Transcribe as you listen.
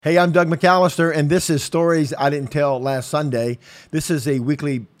Hey, I'm Doug McAllister, and this is Stories I Didn't Tell Last Sunday. This is a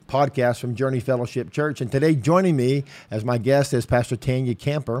weekly podcast from Journey Fellowship Church, and today joining me as my guest is Pastor Tanya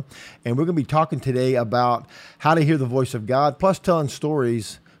Camper, and we're going to be talking today about how to hear the voice of God, plus telling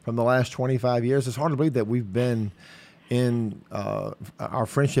stories from the last 25 years. It's hard to believe that we've been in, our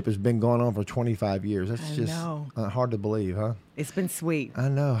friendship has been going on for 25 years. That's just hard to believe, huh? It's been sweet. I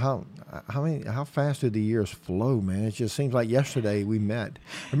know. How fast do the years flow, man? It just seems like yesterday we met.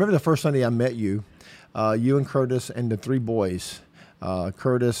 I remember the first Sunday I met you, you and Curtis and the three boys,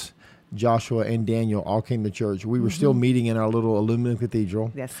 Curtis, Joshua, and Daniel all came to church. We were still meeting in our little aluminum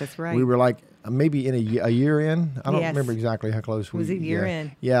cathedral. Yes, that's right. We were like maybe in a year in. I don't remember exactly how close we were. It was a year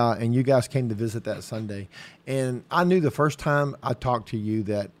in. Yeah, and you guys came to visit that Sunday. And I knew the first time I talked to you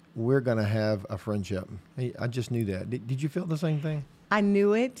that we're going to have a friendship. I just knew that. Did you feel the same thing? I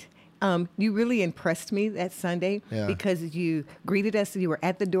knew it. You really impressed me that Sunday because you greeted us. You were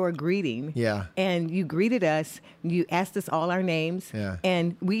at the door greeting. Yeah. And you greeted us. You asked us all our names. Yeah.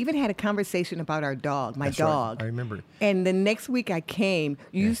 And we even had a conversation about our dog, my That's dog. Right. I remember it. And the next week I came,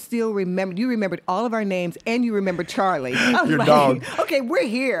 you still remembered. You remembered all of our names, and you remembered Charlie. I was Your like, dog. Okay, we're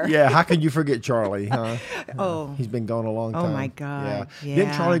here. Yeah, how could you forget Charlie, huh? Oh. He's been gone a long time. Oh, my God. Yeah.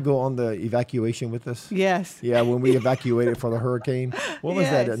 Didn't Charlie go on the evacuation with us? Yes. Yeah, when we evacuated for the hurricane. What was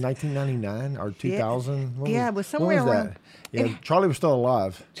that, Yes. 1999 or 2000? It was somewhere when was around. that? Yeah, Charlie was still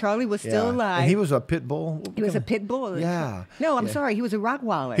alive. Charlie was still Yeah. alive. And he was a pit bull? He was a pit bull. Yeah. No, I'm Yeah. sorry. He was a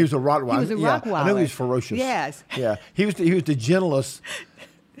Rottweiler. He was a Rottweiler. He was a Rottweiler. I know he was ferocious. Yes. Yeah. He was the gentlest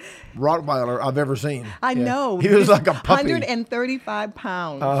Rottweiler I've ever seen. I Yeah. know. He was like a puppy. 135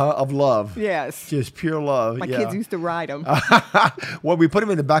 pounds. Of love. Yes. Just pure love. My yeah. kids used to ride him. Well, we put him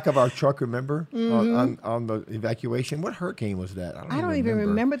in the back of our truck, remember, on the evacuation. What hurricane was that? I don't even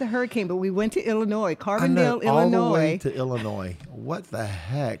remember the hurricane, but we went to Illinois, I Carbondale, know, Illinois. all the way to Illinois. What the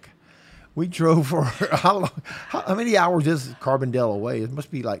heck? We drove for how long? How many hours is Carbondale away? It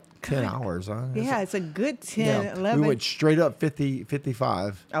must be like 10 hours, huh? Yeah, it's a good 10, 11. We went straight up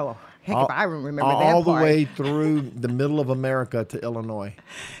 55. Oh, heck, if I remember that all part. the way through the middle of America to Illinois.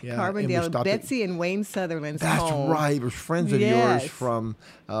 Yeah, and we Carbondale, stopped Betsy and Wayne Sutherland's That's home. right. It was friends of Yes. yours from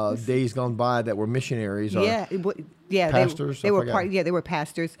days gone by that were missionaries. Or Pastors. They were they were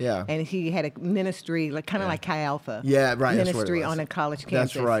pastors. Yeah. And he had a ministry, like kind of like Chi Alpha. Yeah, right. That's what it Ministry was. on a college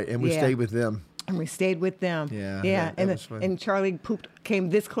campus. That's right. And we stayed with them. And we stayed with them. Yeah, Yeah. that was fun. And Charlie came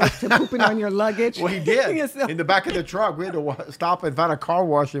this close to pooping on your luggage. Well, he did. Yes. In the back of the truck. We had to stop and find a car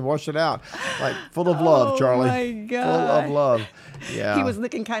wash and wash it out. Like, full of love, Charlie. Oh, my God. Full of love. Yeah. He was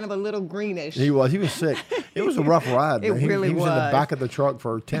looking kind of a little greenish. He was sick. It was a rough ride. It man. really He was in the was. back of the truck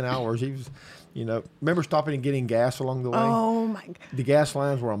for 10 hours. He was, remember stopping and getting gas along the way? Oh, my God. The gas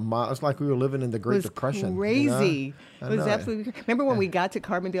lines were a mile. It's like we were living in the Great Depression. Crazy. I It was know. absolutely crazy. Remember when we got to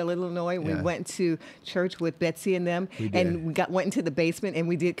Carbondale, Illinois, we Yeah. went to church with Betsy and them, We did. and we went into the basement and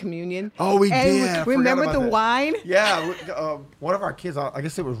we did communion. Oh, we and did. I forgot Remember about the that. wine? Yeah, one of our kids, I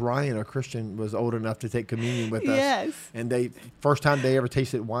guess it was Ryan, a Christian, was old enough to take communion with us. Yes. And first time they ever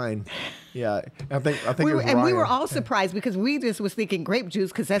tasted wine. Yeah, I think it was Ryan. And we were all surprised because we just was thinking grape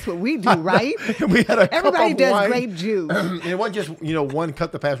juice because that's what we do, right? We had a cup Everybody of does wine. grape juice. And it wasn't just, one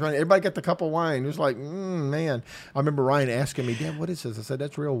cup to pass around. Everybody got the cup of wine. It was like, man. I remember Ryan asking me, Dad, what is this? I said,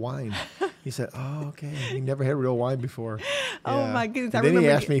 that's real wine. He said, oh, okay. He never had real wine before. Oh, Yeah. my goodness. I And then he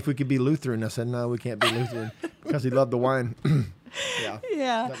remember asked me if we could be Lutheran. I said, no, we can't be Lutheran because he loved the wine. Yeah.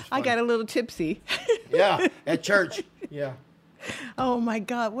 Yeah, was I fun. got a little tipsy. Yeah, at church. Yeah. Oh, my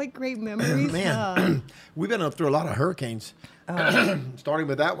God. What great memories. Man, we've been up through a lot of hurricanes, starting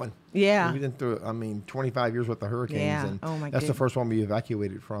with that one. Yeah. We've been through, 25 years worth of hurricanes. Yeah. And Oh, my that's the goodness. first one we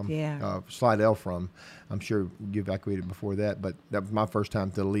evacuated from, Yeah. Slidell from. I'm sure you evacuated before that, but that was my first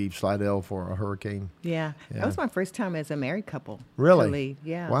time to leave Slidell for a hurricane. Yeah. Yeah. That was my first time as a married couple. Really? To leave.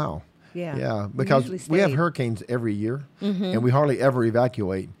 Yeah. Wow. Yeah. Yeah, We because usually we have stayed. hurricanes every year, and we hardly ever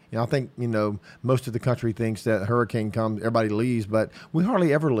evacuate. I think, most of the country thinks that a hurricane comes, everybody leaves, but we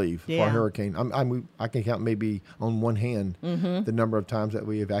hardly ever leave for a Yeah. hurricane. I can count maybe on one hand the number of times that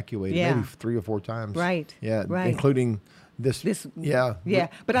we evacuated, Yeah. maybe 3 or 4 times. Right, Yeah, right. including this. Yeah. Yeah.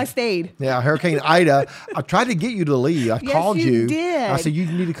 But I stayed. Yeah, Hurricane Ida. I tried to get you to leave. I Yes, called you you. did. I said, you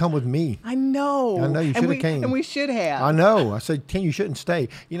need to come with me. I know. I know, you And shoulda we- came. And we should have. I know. I said, Tim, you shouldn't stay.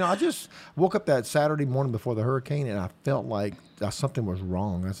 I just woke up that Saturday morning before the hurricane, and I felt like something was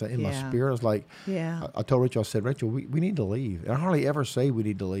wrong. I said, in my Yeah. spirit, I was like, Yeah. I told Rachel, I said, Rachel, we need to leave. And I hardly ever say we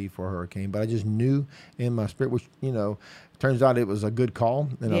need to leave for a hurricane, but I just knew in my spirit, which, turns out it was a good call.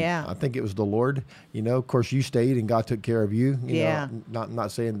 And Yeah. I think it was the Lord. Of course, you stayed and God took care of you. Yeah.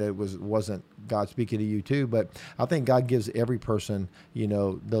 Not saying that it wasn't God speaking to you too. But I think God gives every person,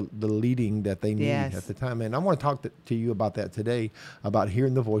 the leading that they need at the time. And I want to talk to you about that today, about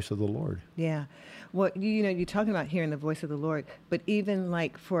hearing the voice of the Lord. Yeah. Well, you're talking about hearing the voice of the Lord, but even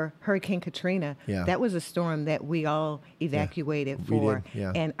like for Hurricane Katrina, that was a storm that we all evacuated for.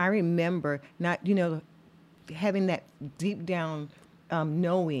 And I remember not, having that deep down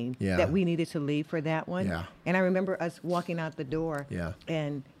knowing that we needed to leave for that one. And I remember us walking out the door,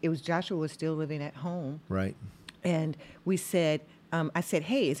 and it was Joshua was still living at home. Right. And we said, I said,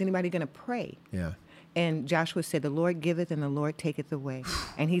 hey, is anybody going to pray? Yeah. And Joshua said, the Lord giveth and the Lord taketh away.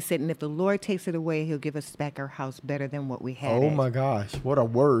 And he said, and if the Lord takes it away, he'll give us back our house better than what we had. Oh, my gosh. What a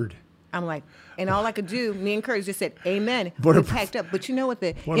word. I'm like, and all I could do, me and Curtis just said, amen. We packed up. But you know what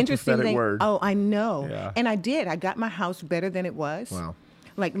the interesting thing? Word. Oh, I know. Yeah. And I did. I got my house better than it was. Wow.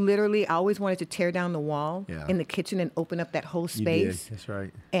 Like literally, I always wanted to tear down the wall in the kitchen and open up that whole space. You did. That's right.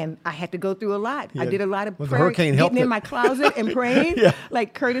 And I had to go through a lot. Yeah. I did a lot of Well, prayer, getting in my closet and praying.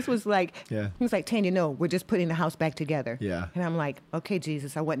 Like Curtis was like, he was like, Tanya, no, we're just putting the house back together. Yeah. And I'm like, okay,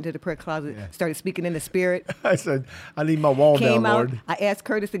 Jesus. I went into the prayer closet, started speaking in the spirit. I said, I need my wall Came down, out, Lord. I asked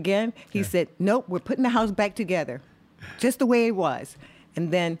Curtis again. He said, nope, we're putting the house back together, just the way it was. And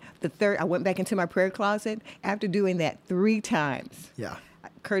then the third, I went back into my prayer closet. After doing that 3 times,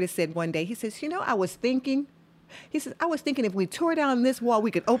 Curtis said one day, he says, I was thinking if we tore down this wall, we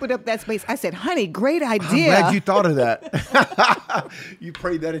could open up that space. I said, honey, great idea. I'm glad you thought of that. You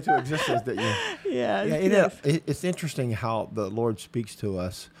prayed that into existence, didn't you? Yes. It's interesting how the Lord speaks to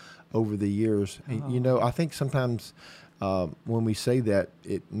us over the years. I think sometimes when we say that,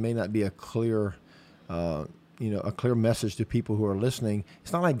 it may not be a clear message to people who are listening.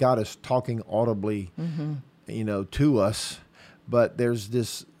 It's not like God is talking audibly, to us. But there's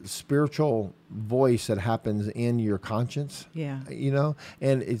this spiritual voice that happens in your conscience. And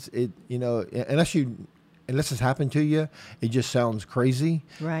unless it's happened to you, it just sounds crazy.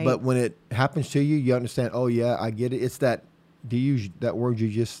 Right. But when it happens to you, you understand, oh yeah, I get it. It's that that word you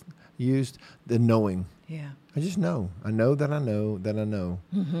just used, the knowing. Yeah. I just know. I know that I know that I know.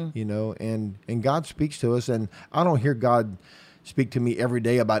 And God speaks to us, and I don't hear God speak to me every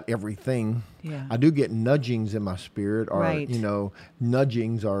day about everything. I do get nudgings in my spirit, or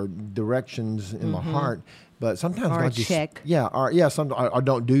nudgings or directions in my heart. But sometimes or God a check. Sometimes I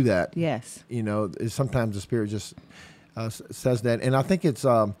don't do that. Yes. Sometimes the Spirit just says that, and I think it's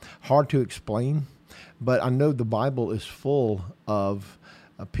hard to explain. But I know the Bible is full of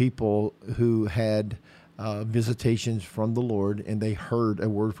people who had visitations from the Lord, and they heard a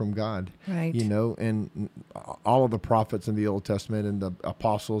word from God. Right. And all of the prophets in the Old Testament and the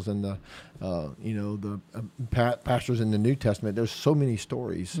apostles and the pastors in the New Testament. There's so many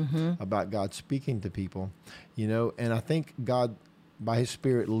stories about God speaking to people. And I think God, by His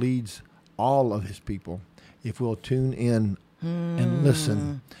Spirit, leads all of His people if we'll tune in and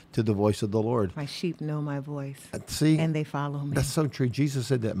listen to the voice of the Lord. My sheep know my voice. See, and they follow me. That's so true. Jesus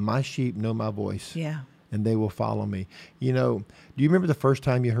said that my sheep know my voice. Yeah. And they will follow me. Do you remember the first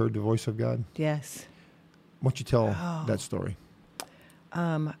time you heard the voice of God? Yes. Why don't you tell that story?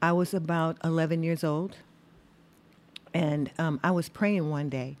 I was about 11 years old, and I was praying one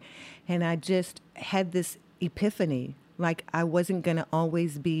day, and I just had this epiphany, like I wasn't going to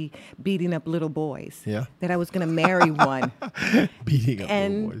always be beating up little boys. Yeah. That I was going to marry one. Beating up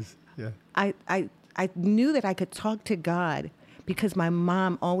little boys. Yeah. I knew that I could talk to God, because my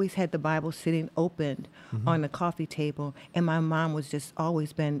mom always had the Bible sitting open on the coffee table, and my mom was just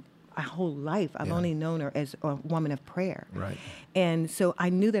always been my whole life. I've only known her as a woman of prayer. Right. And so I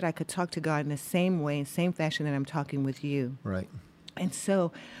knew that I could talk to God in the same way, same fashion that I'm talking with you. Right. And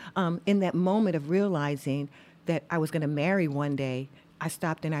so in that moment of realizing that I was going to marry one day, I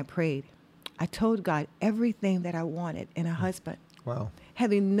stopped and I prayed. I told God everything that I wanted in a husband. Wow.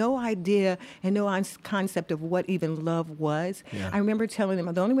 Having no idea and no concept of what even love was. Yeah. I remember telling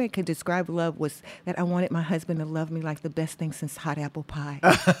him the only way I could describe love was that I wanted my husband to love me like the best thing since hot apple pie.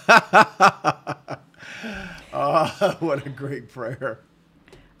 What a great prayer.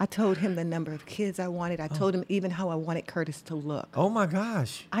 I told him the number of kids I wanted. I told him even how I wanted Curtis to look. Oh, my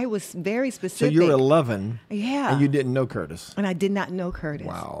gosh. I was very specific. So you're 11. Yeah. And you didn't know Curtis. And I did not know Curtis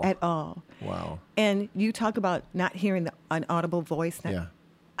at all. Wow. And you talk about not hearing an audible voice. Yeah.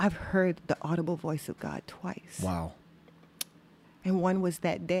 I've heard the audible voice of God twice. Wow. And one was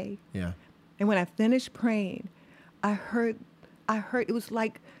that day. Yeah. And when I finished praying, I heard it was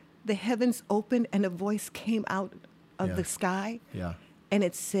like the heavens opened and a voice came out of the sky. Yeah. And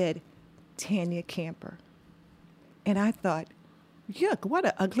it said, Tanya Camper. And I thought, yuck, what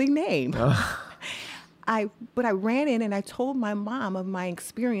an ugly name. I ran in and I told my mom of my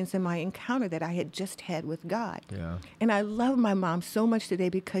experience and my encounter that I had just had with God. Yeah. And I love my mom so much today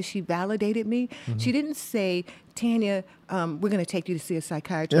because she validated me. Mm-hmm. She didn't say, Tanya, we're going to take you to see a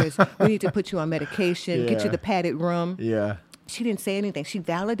psychiatrist. We need to put you on medication, get you the padded room. Yeah. She didn't say anything. She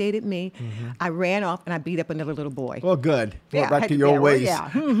validated me. Mm-hmm. I ran off and I beat up another little boy. Well, good. Well, back to your ways. Yeah.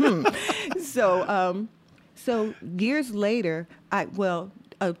 Mm-hmm. So years later,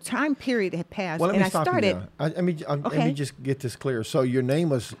 a time period had passed, well, and I started. Let me just get this clear. So your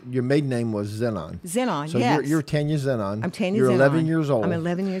maiden name was Zenon. Zenon, so yes. You're Tanya Zenon. I'm Tanya Zenon. You're 11 years old. I'm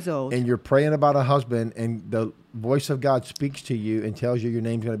 11 years old. And you're praying about a husband, and the voice of God speaks to you and tells you your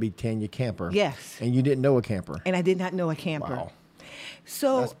name's going to be Tanya Camper. Yes. And you didn't know a camper. And I did not know a camper. Wow.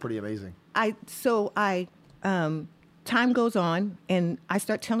 So that's pretty amazing. Time goes on, and I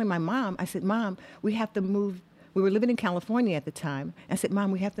start telling my mom. I said, Mom, we have to move. We were living in California at the time. I said,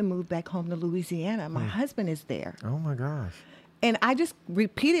 Mom, we have to move back home to Louisiana. My husband is there. Oh, my gosh. And I just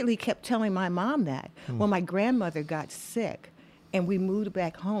repeatedly kept telling my mom that. Well, my grandmother got sick, and we moved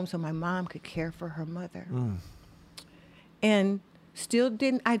back home so my mom could care for her mother. And still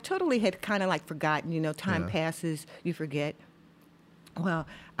didn't, I totally had kind of like forgotten, time passes, you forget. Well,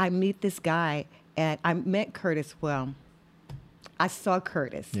 I meet this guy, I met Curtis. Well, I saw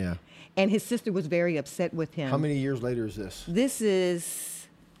Curtis. Yeah. And his sister was very upset with him. How many years later is this?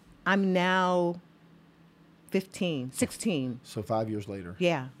 I'm now 16. So 5 years later.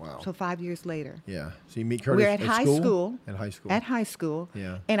 Yeah. Wow. So 5 years later. Yeah. So you meet Curtis We're at high school. At high school. At high school.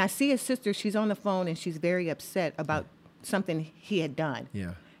 Yeah. And I see his sister. She's on the phone, and she's very upset about something he had done.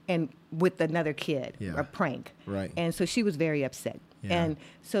 Yeah. And with another kid, a prank. Right. And so she was very upset. Yeah. And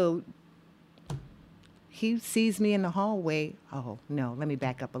so he sees me in the hallway. Oh, no, let me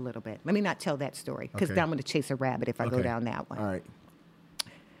back up a little bit. Let me not tell that story, because I'm going to chase a rabbit if I go down that one. All right.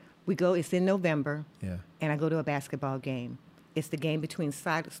 It's in November, yeah, and I go to a basketball game. It's the game between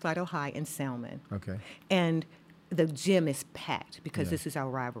Slidell High and Selman. Okay. And the gym is packed because this is our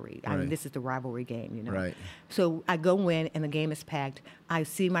rivalry. I mean, this is the rivalry game, Right. So I go in, and the game is packed. I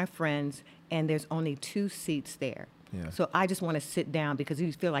see my friends, and there's only 2 seats there. Yeah. So I just want to sit down because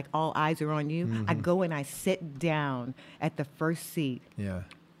you feel like all eyes are on you. Mm-hmm. I go and I sit down at the first seat. Yeah.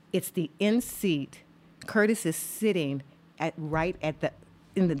 It's the end seat. Curtis is sitting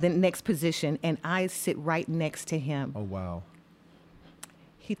in the next position, and I sit right next to him. Oh, wow.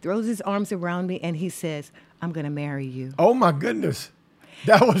 He throws his arms around me, and he says, I'm going to marry you. Oh, my goodness.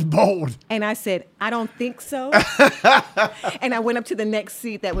 That was bold. And I said, I don't think so. And I went up to the next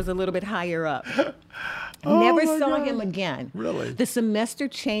seat that was a little bit higher up. Never saw him again. Really? The semester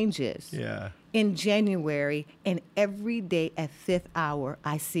changes. Yeah. In January, and every day at 5th hour,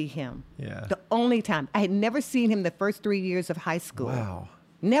 I see him. Yeah. The only time. I had never seen him the first 3 years of high school. Wow.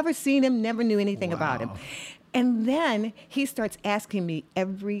 Never seen him, never knew anything about him. And then he starts asking me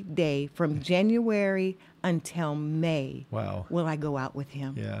every day from January until May, will I go out with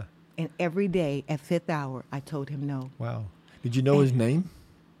him? Yeah. And every day at 5th hour, I told him no. Wow. Did you know his name?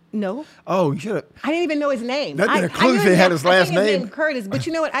 No. Oh, you should have. I didn't even know his name. That didn't clue if they had his last I think his name. name Curtis, but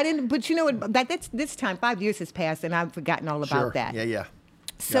you know what? I didn't. But you know what? That's this time. 5 years has passed, and I've forgotten all about that. Yeah.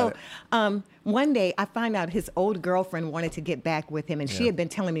 So one day I find out his old girlfriend wanted to get back with him, and she had been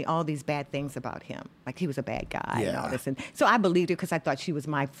telling me all these bad things about him, like he was a bad guy and all this. And so I believed her because I thought she was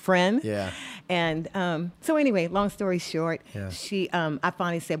my friend. Yeah. And so anyway, long story short, Yeah. I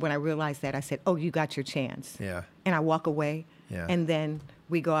finally said, when I realized that, I said, "Oh, you got your chance." Yeah. And I walk away. Yeah. And then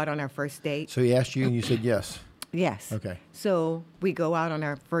we go out on our first date. So he asked you, and you said yes. Yes. Okay. So we go out on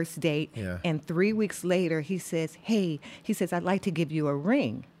our first date, and 3 weeks later, he says, I'd like to give you a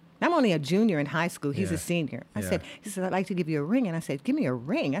ring. I'm only a junior in high school. He's a senior. He said, I'd like to give you a ring. And I said, give me a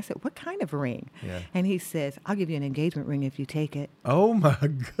ring. I said, what kind of ring? Yeah. And he says, I'll give you an engagement ring if you take it. Oh, my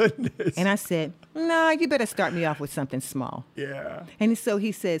goodness. And I said, no, you better start me off with something small. Yeah. And so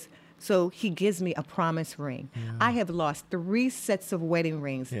he says, so he gives me a promise ring. Yeah. I have lost 3 sets of wedding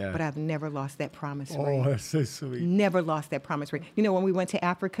rings, but I've never lost that promise ring. Oh, that's so sweet. Never lost that promise ring. You know, when we went to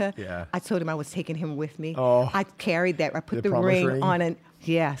Africa, I told him I was taking him with me. Oh. I carried that. I put the ring on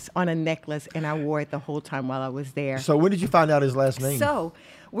a necklace, and I wore it the whole time while I was there. So when did you find out his last name? So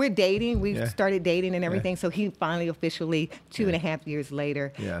we're dating. We started dating and everything. So he finally officially, 2.5 years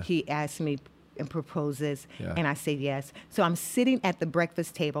later, he asked me and proposes, and I say yes. So I'm sitting at the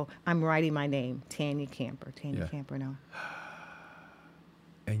breakfast table. I'm writing my name, Tanya Camper. Tanya Camper, no.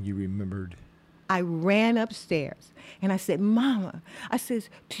 And you remembered? I ran upstairs and I said, Mama, I says,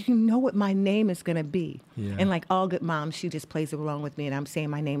 do you know what my name is going to be? Yeah. And like all good moms, she just plays along with me, and I'm saying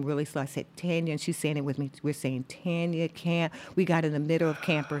my name really slow. I said, Tanya, and she's saying it with me. We're saying, Tanya, Camp. We got in the middle of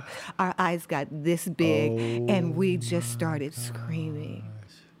camper. Our eyes got this big, and we just started screaming.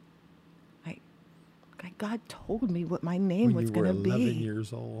 Like God told me what my name was going to be. When you were 11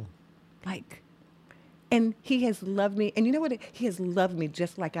 years old. Like, and He has loved me. And you know what? He has loved me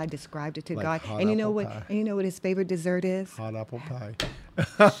just like I described it to like God. And you know what? Pie. And you know what His favorite dessert is? Hot apple pie.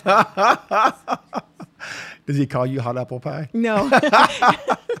 Does He call you hot apple pie? No.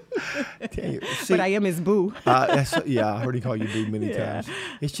 See, but I am His boo. Yeah, I heard He call you boo many times.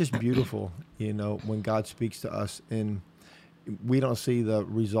 It's just beautiful, when God speaks to us, and we don't see the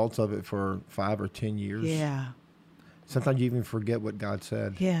results of it for 5 or 10 years. Yeah. Sometimes you even forget what God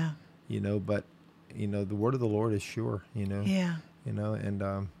said. Yeah. But the word of the Lord is sure. Yeah.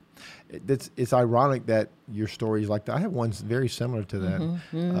 And it's ironic that your story is like that. I have one very similar to that.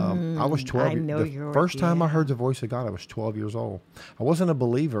 I was 12. I know the first time I heard the voice of God, I was 12 years old. I wasn't a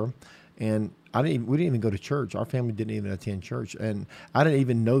believer, and we didn't even go to church. Our family didn't even attend church, and I didn't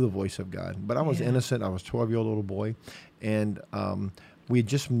even know the voice of God. But I was innocent. I was a 12-year-old little boy, and we had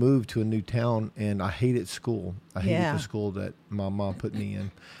just moved to a new town, and I hated school. I hated the school that my mom put me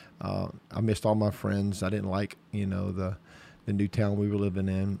in. I missed all my friends. I didn't like, the new town we were living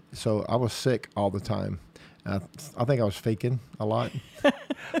in. So I was sick all the time. I think I was faking a lot. I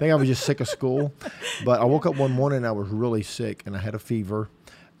think I was just sick of school. But I woke up one morning and I was really sick, and I had a fever.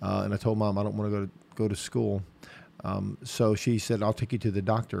 And I told Mom I don't want to go to school. So she said, I'll take you to the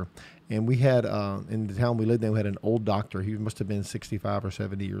doctor. And we had, in the town we lived in, we had an old doctor. He must have been 65 or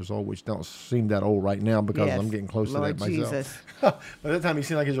 70 years old, which don't seem that old right now because I'm getting close Lord to that myself. By that time, he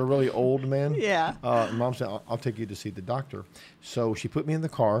seemed like he was a really old man. Yeah. Mom said, I'll take you to see the doctor. So she put me in the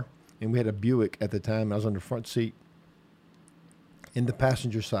car, and we had a Buick at the time. And I was on the front seat in the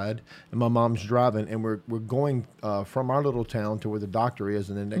passenger side, and my mom's driving, and we're going from our little town to where the doctor is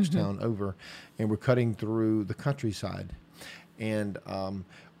in the next town over, and we're cutting through the countryside. And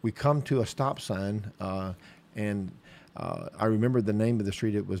we come to a stop sign, and I remember the name of the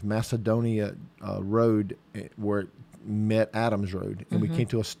street. It was Macedonia Road, where it met Adams Road, and we came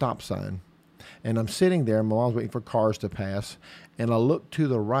to a stop sign. And I'm sitting there, my mom's waiting for cars to pass, and I look to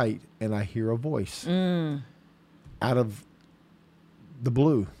the right, and I hear a voice out of the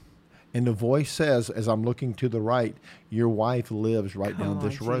blue. And the voice says, as I'm looking to the right, your wife lives right down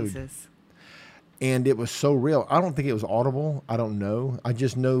this road. Jesus. And it was so real. I don't think it was audible. I don't know. I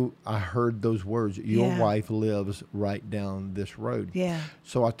just know I heard those words. Your wife lives right down this road. Yeah.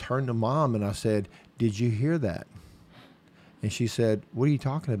 So I turned to Mom and I said, did you hear that? And she said, what are you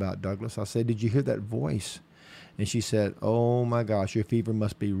talking about, Douglas? I said, did you hear that voice? And she said, oh my gosh, your fever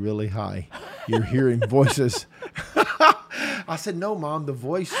must be really high. You're hearing voices. I said, no, Mom, the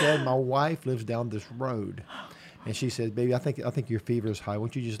voice said my wife lives down this road. And she said, baby, I think your fever is high. Why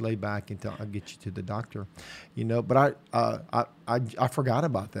don't you just lay back until I get you to the doctor? But I forgot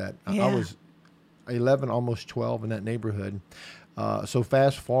about that. Yeah. I was 11, almost 12 in that neighborhood. So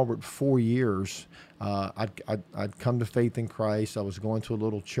fast forward 4 years, I'd come to faith in Christ. I was going to a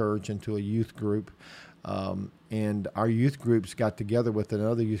little church and to a youth group. And our youth groups got together with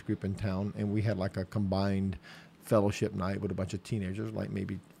another youth group in town, and we had like a combined fellowship night with a bunch of teenagers, like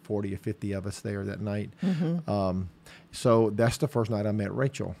maybe 40 or 50 of us there that night. So that's the first night I met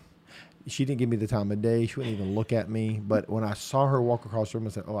Rachel. She didn't give me the time of day. She wouldn't even look at me. But when I saw her walk across the room, I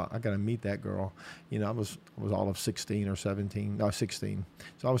said, oh, I got to meet that girl. I was all of 16 or 17. No, 16.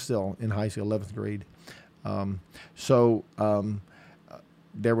 So I was still in high school, 11th grade.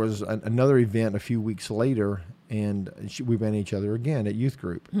 There was another event a few weeks later, and we ran each other again at youth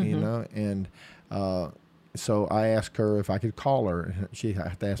group, and so I asked her if I could call her. She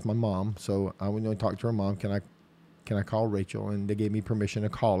had to ask my mom. So I went and talked to her mom. Can I call Rachel? And they gave me permission to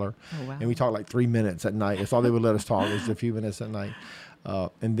call her. Oh, wow. And we talked like 3 minutes at night. That's all they would let us talk, was a few minutes at night.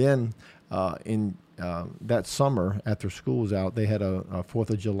 And then in that summer, after school was out, they had a 4th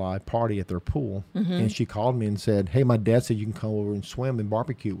of July party at their pool. And she called me and said, hey, my dad said you can come over and swim and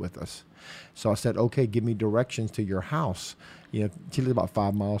barbecue with us. So I said, okay, give me directions to your house. She lived about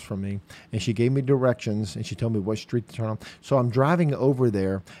 5 miles from me. And she gave me directions, and she told me what street to turn on. So I'm driving over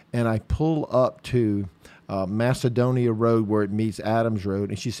there, and I pull up to Macedonia Road where it meets Adams Road.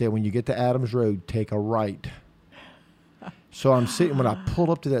 And she said, when you get to Adams Road, take a right. So I'm sitting, when I pulled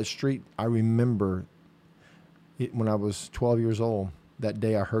up to that street, I remember when I was 12 years old, that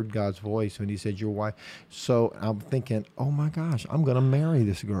day I heard God's voice when he said, your wife. So I'm thinking, oh my gosh, I'm going to marry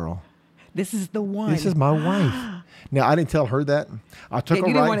this girl. This is the one. This is my wife. Now, I didn't tell her that. I took her right.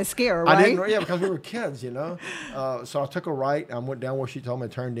 You didn't want to scare her, right? I didn't, yeah, because we were kids, you know. So I took her right. I went down where she told me,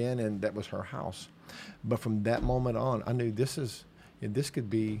 turned in, and that was her house. But from that moment on, I knew this could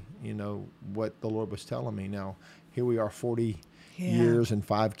be, you know, what the Lord was telling me. Now, here we are 40 years and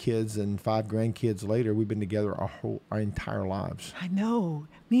 5 kids and 5 grandkids later. We've been together our entire lives. I know.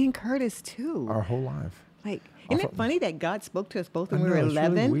 Me and Curtis, too. Our whole life. Like, isn't it funny that God spoke to us both when we were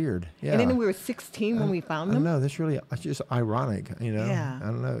 11? It's really weird. Yeah. And then when we were 16 when we found them? I know. It's just ironic, you know. Yeah. I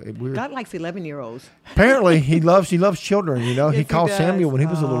don't know. God likes 11-year-olds. Apparently, he loves children, you know. Yes, he called he Samuel when he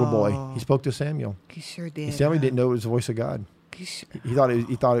was a little boy. He spoke to Samuel. He sure did. Samuel didn't know it was the voice of God. He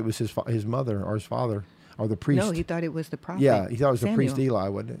thought it was his mother or his father. Or the priest. No, he thought it was the prophet. Yeah, he thought it was Samuel. the priest Eli,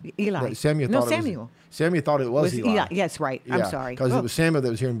 wasn't it? Eli. Samuel thought it was Eli. Yes, right. Yeah, I'm sorry. Because it was Samuel that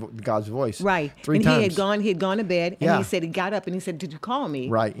was hearing God's voice. Right. 3 and times. he had gone to bed, and he said, he got up and he said, "Did you call me?"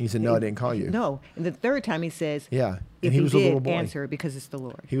 Right. And he said, "No, I didn't call you." No. And the third time he says, "Yeah." If he was a little boy. Answer because it's the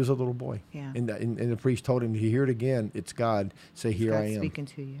Lord. He was a little boy. Yeah. And the priest told him, "You hear it again? It's God. Say, here I am." Speaking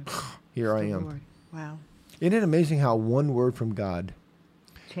to you. Here I am. Lord. Wow. Isn't it amazing how one word from God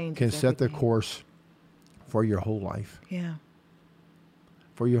can set the course for your whole life? Yeah.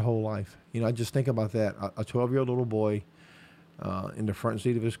 For your whole life. You know, I just think about that. A 12-year-old little boy in the front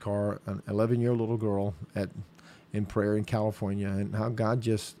seat of his car, an 11-year-old little girl in prayer in California, and how God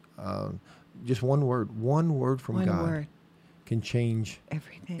just one word from God can change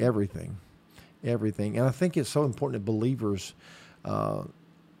everything. And I think it's so important that believers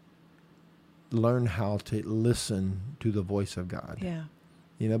learn how to listen to the voice of God. Yeah.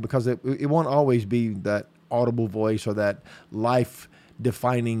 You know, because it won't always be that audible voice or that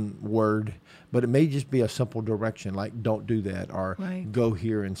life-defining word, but it may just be a simple direction, like don't do that, or go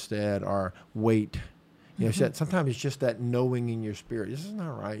here instead, or wait. You know, sometimes it's just that knowing in your spirit, this is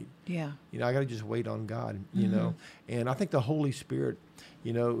not right. Yeah. You know, I got to just wait on God, you know. And I think the Holy Spirit,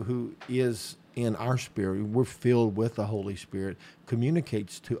 you know, who is in our spirit, we're filled with the Holy Spirit,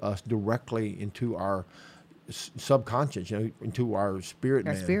 communicates to us directly into our subconscious, you know, into our spirit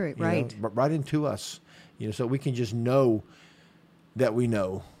man. Our spirit, right. But right into us, you know, so we can just know that we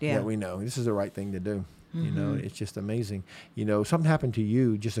know that we know. This is the right thing to do. You know, it's just amazing. You know, something happened to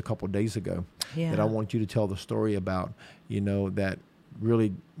you just a couple of days ago that I want you to tell the story about, you know, that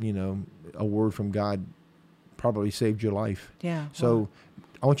really, you know, a word from God probably saved your life. Yeah. So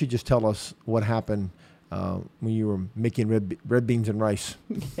I want you to just tell us what happened when you were making red beans and rice.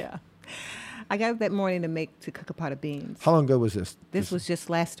 Yeah. I got up that morning to cook a pot of beans. How long ago was this? This was just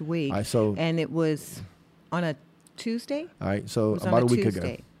last week. And it was on a Tuesday. All right, so about a week ago.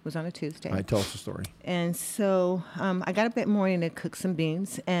 It was on a Tuesday. All right, tell us the story. And so I got up that morning to cook some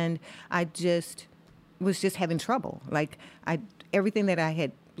beans, and I was just having trouble. Like everything that I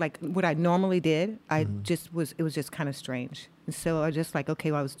had, like what I normally did, it was just kind of strange. And so I just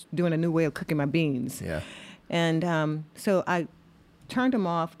okay, well, I was doing a new way of cooking my beans. Yeah. And so I turned them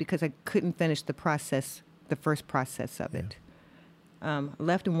off because I couldn't finish the first process of it.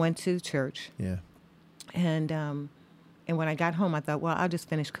 Left and went to church. Yeah. And when I got home, I thought, well, I'll just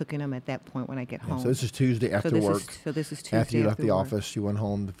finish cooking them at that point when I get home. So this is Tuesday after work. This is Tuesday after you left the work. office, you went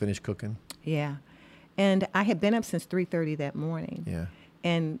home to finish cooking. Yeah. And I had been up since 3:30 that morning. Yeah.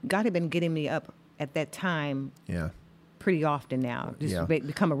 And God had been getting me up at that time. Yeah. Pretty often now. Just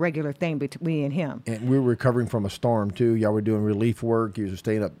become a regular thing between me and him. And we were recovering from a storm, too. Y'all were doing relief work. You were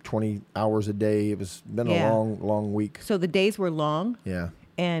staying up 20 hours a day. It was been a long, long week. So the days were long. Yeah.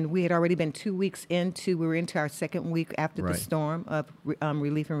 And we had already been 2 weeks we were into our second week after the storm of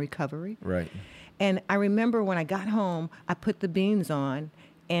relief and recovery. Right. And I remember when I got home, I put the beans on,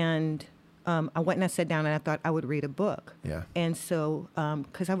 and I went and I sat down and I thought I would read a book. Yeah. And so,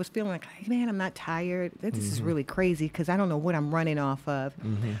 because I was feeling like, hey, man, I'm not tired. This is really crazy because I don't know what I'm running off of.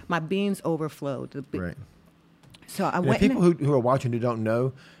 My beans overflowed. Right. So I went. People who are watching who don't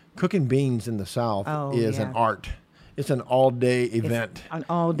know, cooking beans in the South is an art. It's an all-day event. An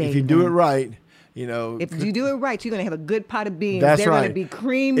all-day If you do it right, you know. If you do it right, you're going to have a good pot of beans. That's They're right. going to be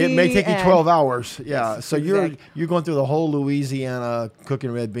creamy. It may take you 12 hours. Yeah. Yes, so you're going through the whole Louisiana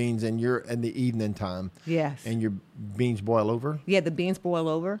cooking red beans, and you're in the evening time. Yes. And your beans boil over? Yeah, the beans boil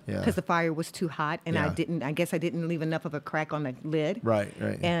over because Yeah. the fire was too hot, and I guess I didn't leave enough of a crack on the lid. Right.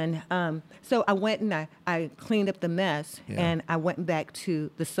 And so I went and I cleaned up the mess, and I went back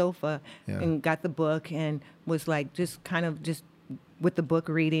to the sofa and got the book and was like just with the book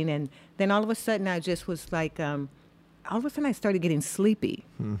reading, and then all of a sudden I just was like, all of a sudden I started getting sleepy.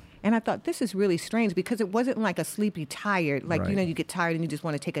 And I thought, this is really strange because it wasn't like a sleepy tired, like, you know, you get tired and you just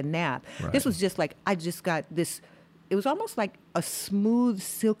want to take a nap. This was just like, I just got this it was almost like a smooth,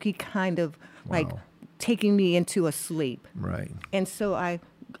 silky kind of like taking me into a sleep. Right. And so I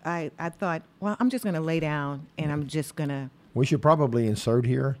thought, well, I'm just going to lay down and I'm just going to. We should probably insert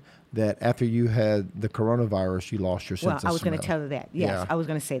here that after you had the coronavirus, you lost your sense of smell. Well, I was going to tell her that. Yes, I was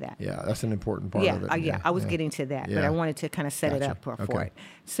going to say that. Yeah, that's an important part of it. I was getting to that, but I wanted to kind of set it up for it.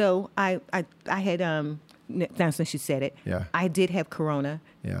 So I had, now since you said it, I did have corona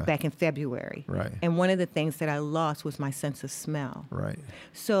back in February. Right. And one of the things that I lost was my sense of smell. Right.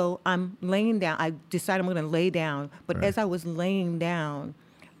 So I'm laying down. I decided I'm going to lay down. But as I was laying down,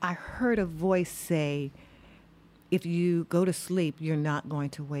 I heard a voice say, if you go to sleep, you're not going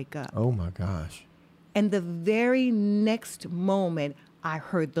to wake up. Oh, my gosh. And the very next moment, I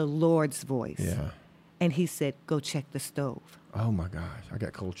heard the Lord's voice. Yeah. And he said, go check the stove. Oh, my gosh. I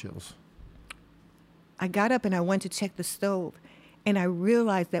got cold chills. I got up and I went to check the stove. And I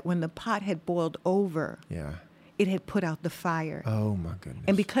realized that when the pot had boiled over, it had put out the fire. Oh, my goodness.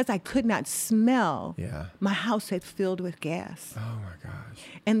 And because I could not smell, my house had filled with gas. Oh, my gosh.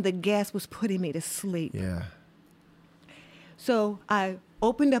 And the gas was putting me to sleep. Yeah. So I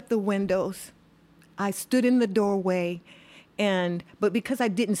opened up the windows. I stood in the doorway, but because I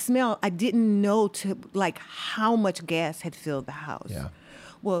didn't smell, I didn't know how much gas had filled the house. Yeah.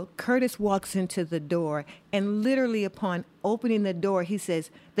 Well, Curtis walks into the door, and literally upon opening the door, he says,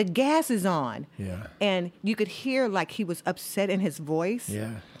 "The gas is on." Yeah. And you could hear like he was upset in his voice.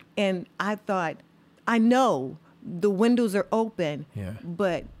 Yeah. And I thought, I know the windows are open,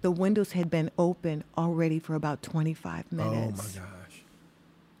 but the windows had been open already for about 25 minutes. Oh, my gosh.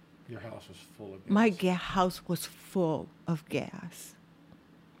 Your house was full of gas. My house was full of gas.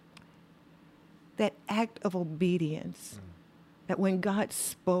 That act of obedience, that when God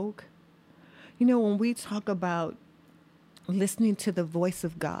spoke, when we talk about listening to the voice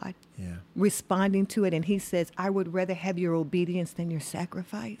of God, responding to it, and he says, I would rather have your obedience than your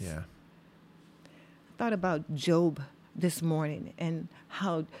sacrifice. Yeah. Thought about Job this morning and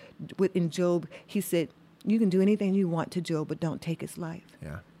how in Job he said, you can do anything you want to Job, but don't take his life.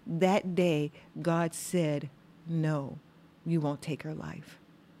 Yeah. That day, God said, no, you won't take her life.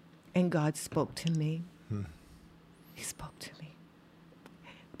 And God spoke to me. He spoke to me.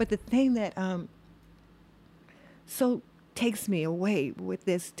 But the thing that so takes me away with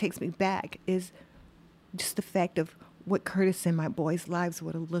this, takes me back, is just the fact of what Curtis and my boys' lives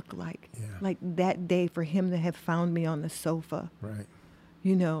would have looked like. Yeah. Like that day for him to have found me on the sofa. Right.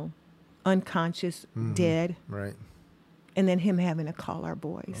 Unconscious, dead. Right. And then him having to call our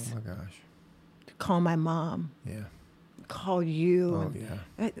boys. Oh, my gosh. To call my mom. Yeah. Call you. Oh,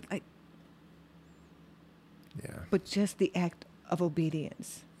 yeah. But just the act of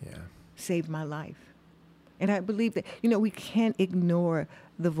obedience saved my life. And I believe that, we can't ignore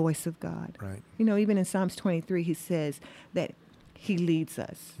the voice of God. Right. Even in Psalms 23, he says that he leads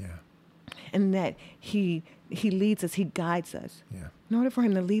us. Yeah. And that he leads us, he guides us. Yeah. In order for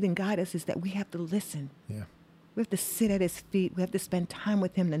him to lead and guide us is that we have to listen. Yeah. We have to sit at his feet. We have to spend time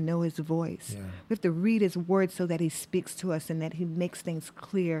with him to know his voice. Yeah. We have to read his word so that he speaks to us and that he makes things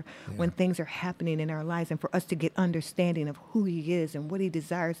clear when things are happening in our lives, and for us to get understanding of who he is and what he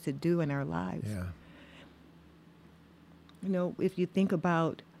desires to do in our lives. Yeah. If you think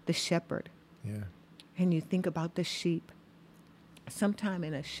about the shepherd and you think about the sheep, sometime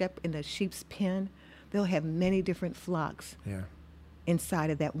in the sheep's pen, they'll have many different flocks inside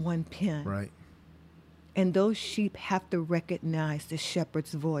of that one pen. Right. And those sheep have to recognize the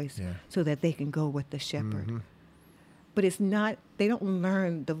shepherd's voice so that they can go with the shepherd. Mm-hmm. But they don't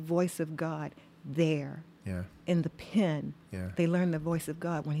learn the voice of God there in the pen. Yeah. They learn the voice of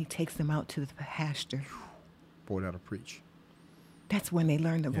God when he takes them out to the pasture. Boy, that'll preach. That's when they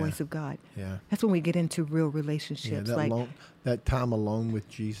learn the voice of God. Yeah. That's when we get into real relationships. Yeah, that time alone with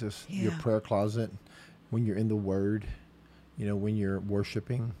Jesus, your prayer closet, when you're in the Word, when you're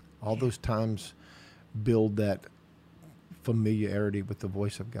worshiping, all those times build that familiarity with the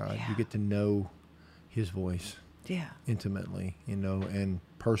voice of God. You get to know his voice intimately, and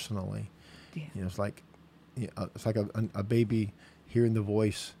personally. Yeah. It's like a baby hearing the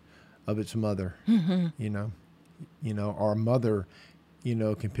voice of its mother. Our mother,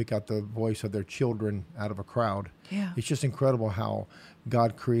 can pick out the voice of their children out of a crowd. Yeah. It's just incredible how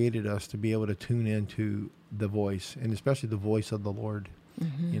God created us to be able to tune into the voice, and especially the voice of the Lord.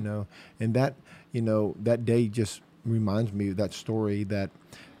 And that, that day just reminds me of that story that,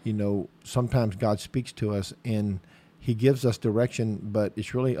 sometimes God speaks to us and he gives us direction, but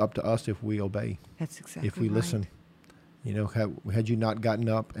it's really up to us if we obey. That's exactly if we right. listen. Had you not gotten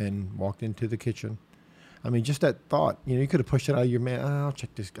up and walked into the kitchen, I mean, just that thought, you could have pushed it out of your man. I'll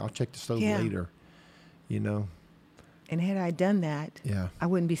check the stove later, And had I done that, I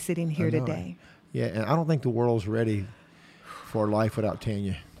wouldn't be sitting here today. Yeah, and I don't think the world's ready for life without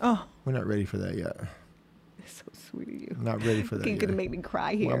Tanya. Oh. We're not ready for that yet. It's so sweet of you. I'm not ready for that yet. You're going to make me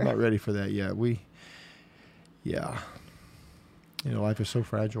cry here. Well, I'm not ready for that yet. Life is so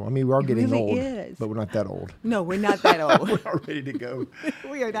fragile. I mean, we are getting really old, is. But we're not that old. No, we're not that old. We're not ready to go.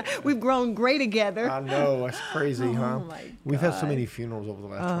 We are not. We've grown gray together. I know. It's crazy, huh? My God. We've had so many funerals over the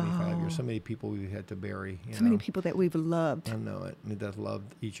last 25 years. So many people we've had to bury. So many people that we've loved. I know it. And that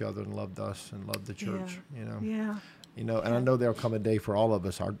loved each other and loved us and loved the church, Yeah. And I know there'll come a day for all of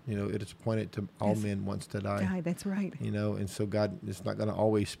us. It is appointed to all men once to die. That's right. And so God is not going to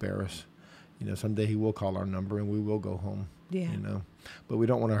always spare us. Someday he will call our number and we will go home. Yeah. But we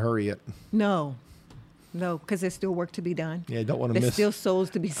don't want to hurry it. No, because there's still work to be done. Yeah, don't want to miss. There's still souls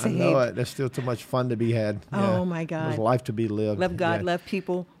to be saved. I know it. There's still too much fun to be had. Oh, my God. There's life to be lived. Love God, love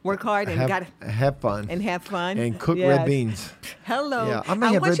people, work hard, and have fun. And have fun. And cook red beans. Hello. Yeah, I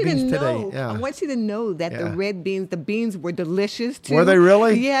may have red beans today. Yeah. I want you to know that the red beans, the beans were delicious too. Were they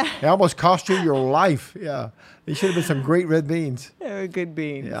really? Yeah. They almost cost you your life. Yeah. They should have been some great red beans. They were good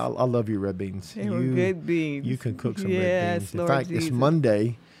beans. Yeah, I love you red beans. They were good beans. You can cook some red beans. Lord In fact, Jesus. it's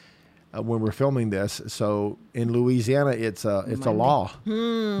Monday when we're filming this. So in Louisiana, it's a law.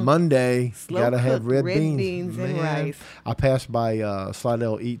 Monday, gotta have red beans and rice. I passed by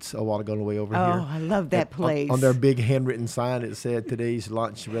Slidell Eats a while ago on the way over here. Oh, I love that place. On their big handwritten sign, it said today's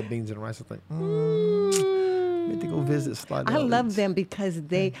lunch, red beans and rice. I think, we need to go visit Slidell. I love Eats. them because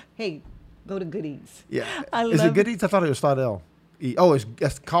they, go to Good Eats. Yeah. Is it Good Eats? I thought it was Slidell. Oh,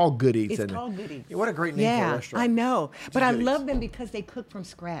 it's called Good Eats. It's called Good Eats. Yeah, what a great name for a restaurant. I know. But I Good love Eats. them because they cook from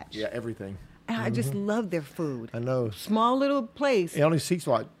scratch. Yeah, everything. And I just love their food. I know. Small little place. It only seats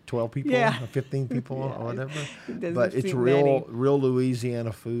like 12 people, Yeah. or 15 people, or whatever. Doesn't But it's seem real many.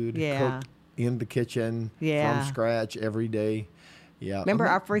 Louisiana food. Yeah. Cooked in the kitchen Yeah. from scratch every day. Yeah. Remember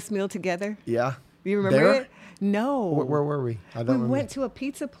our first meal together? Yeah. You remember There? it? No. Where were we? I don't We remember. went to a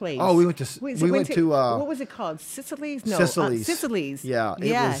pizza place. Oh, we went to what was it called? Sicily's? No, Sicily's. Sicily's. Yeah.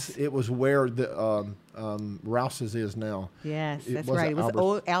 Yes. It was where the Rouse's is now. Yes, It that's wasn't right. It was Albert's.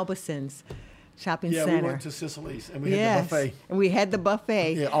 old Albertsons Shopping Yeah, Center. we went to Sicily's and we had the buffet. And we had the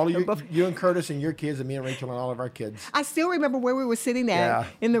buffet. Yeah, all of you and Curtis and your kids and me and Rachel and all of our kids. I still remember where we were sitting at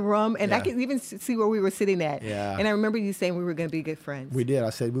in the room, and I can even see where we were sitting at. Yeah. And I remember you saying we were going to be good friends. We did.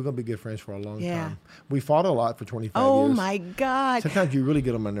 I said we're going to be good friends for a long time. We fought a lot for 25 years. Oh, my God. Sometimes you really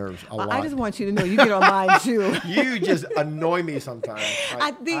get on my nerves a lot. I just want you to know you get on mine, too. You just annoy me sometimes. Like,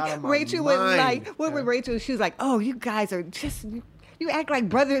 I think Rachel was like, what was Rachel? She was like, oh, you guys are just... You act like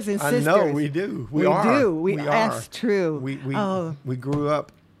brothers and sisters. I know, we do. We are. We are. That's true. We grew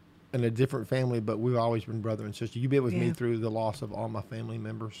up in a different family, but we've always been brother and sister. You've been with me through the loss of all my family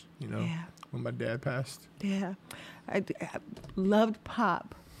members, when my dad passed. Yeah. I loved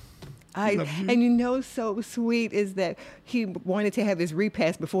Pop. And so sweet is that he wanted to have his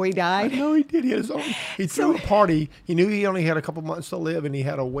repast before he died. I know he did. He threw a party. He knew he only had a couple months to live, and he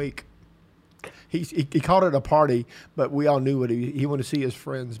had a wake. He called it a party, but we all knew what he wanted to see his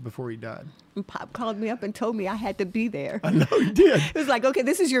friends before he died. And Pop called me up and told me I had to be there. I know he did. It was like, okay,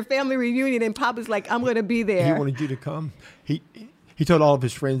 this is your family reunion, and Pop was like, I'm going to be there. He wanted you to come. He told all of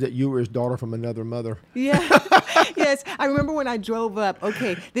his friends that you were his daughter from another mother. Yeah. Yes. I remember when I drove up,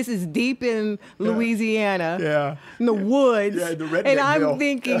 okay, this is deep in Louisiana. Yeah. In the woods. Yeah, the redneck and I'm bill.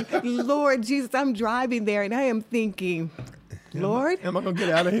 thinking, Lord Jesus, I'm driving there, and I am thinking, Lord, am I going to get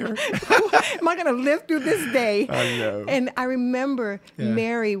out of here? am I going to live through this day? I know. And I remember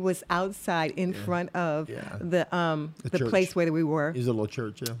Mary was outside in front of the place where we were. It was a little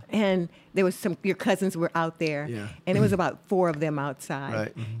church, yeah. And there was your cousins were out there. Yeah. And it was about 4 of them outside.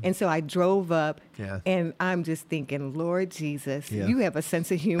 Right. And so I drove up and I'm just thinking, Lord Jesus, you have a sense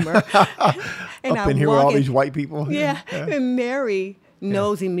of humor. And up in here with all these white people. Yeah. And Mary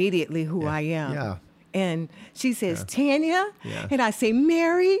knows immediately who I am. Yeah. And she says, Tanya? And I say,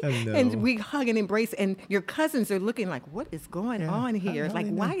 Mary? Hello. And we hug and embrace. And your cousins are looking like, what is going on here? Like,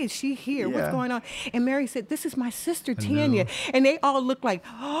 why is she here? What's going on? And Mary said, this is my sister, Tanya. And they all look like,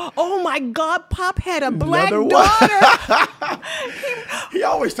 oh, my God, Pop had a black daughter. He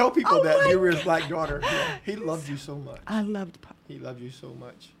always told people that you were his black daughter. Yeah. He loved you so much. I loved Pop. He loved you so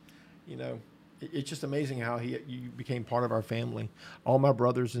much. It's just amazing how you became part of our family. All my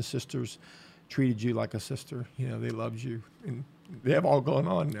brothers and sisters treated you like a sister. They loved you. And they have all gone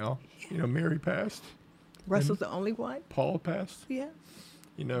on now. Mary passed. Russell's the only one. Paul passed. Yeah.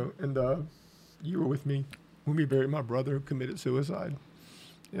 And you were with me when we buried my brother who committed suicide.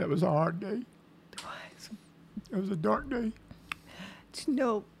 Yeah, it was a hard day. It was a dark day.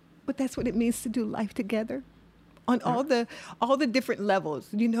 But that's what it means to do life together. on all the different levels.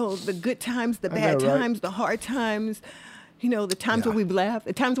 You know, the good times, the bad times, the hard times. You know, the times when we've laughed,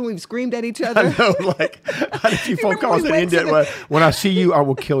 the times when we've screamed at each other. I know, like, how did you phone calls that ended? When I see you, I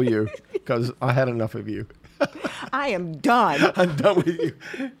will kill you because I had enough of you. I am done. I'm done with you.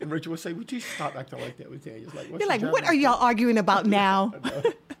 And Rachel would say, would you stop acting like that with Tanya? You're like, what are y'all arguing about now?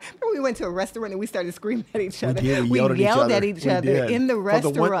 Remember we went to a restaurant and we started screaming at each other. We yelled at each other in the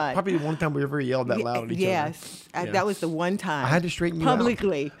restaurant. Probably the one time we ever yelled that loud at each other. Yes, that was the one time. I had to straighten you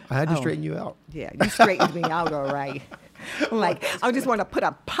publicly. out. I had to straighten you out. Yeah, you straightened me out all right. I'm like, I just want to put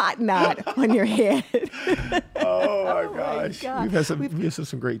a pot knot on your head. Oh my gosh. We've had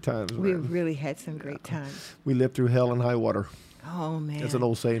some great times. We've really had some great times. We lived through hell and high water. Oh, man. That's an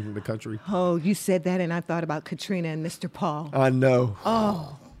old saying from the country. Oh, you said that, and I thought about Katrina and Mr. Paul. I know.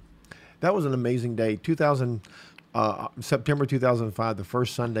 Oh. That was an amazing day. September 2005, the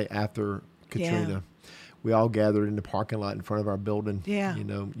first Sunday after Katrina. Yeah. We all gathered in the parking lot in front of our building. Yeah. You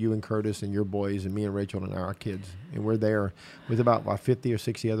know, you and Curtis and your boys and me and Rachel and our kids. And we're there with about 50 or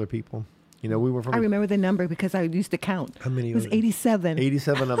 60 other people. You know, we were from... I remember the number because I used to count. How many? It was 87.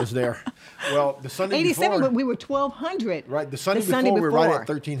 87 of us there. Well, the Sunday 87, before... but we were 1,200. Right. The Sunday before, we were right at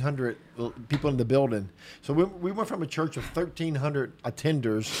 1,300 people in the building. So we went from a church of 1,300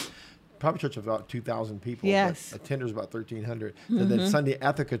 attenders, probably a church of about 2,000 people. Yes. But attenders about 1,300. Mm-hmm. So then Sunday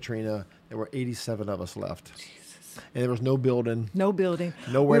after Katrina, there were 87 of us left. Jesus. And there was no building. No building.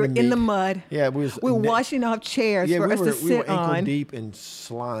 Nowhere we were in the mud. Yeah, we were washing off chairs for us to sit on. We were ankle deep in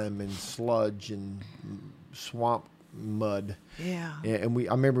slime and sludge and swamp mud. Yeah. And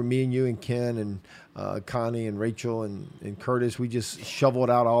I remember me and you and Ken and Connie and Rachel and Curtis. We just shoveled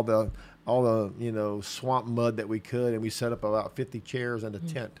out all the swamp mud that we could, and we set up about 50 chairs and a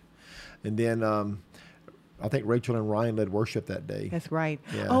tent. And then I think Rachel and Ryan led worship that day. That's right.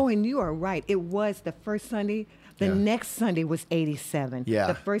 Yeah. Oh, and you are right. It was the first Sunday. The next Sunday was 87. Yeah.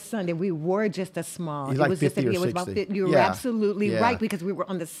 The first Sunday, we were just a small. It was like 50 or 60. About 50. You were absolutely right because we were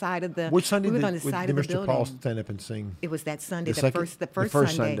on the side of the. Which Sunday did Mr. Paul stand up and sing? It was that Sunday, the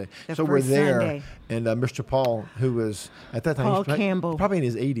first Sunday. So we're there, and Mr. Paul, who was at that time Paul Campbell, probably in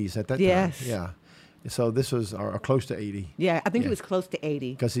his 80s at that time. Yes. Yeah. So this was close to 80. Yeah, I think he was close to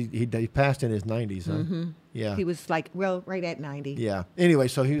 80. Because he passed in his 90s. Huh? Mm-hmm. Yeah. He was right at 90. Yeah. Anyway,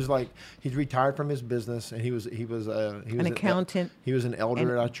 so he was he's retired from his business, and he was an accountant. He was an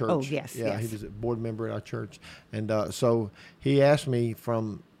elder at our church. Oh, yes. Yeah, yes. he was a board member at our church. And so he asked me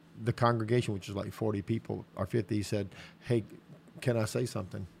from the congregation, which is like 40 people or 50, he said, "Hey, can I say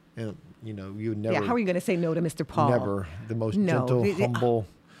something?" And, you would never. Yeah, how are you going to say no to Mr. Paul? Never. The most gentle, humble.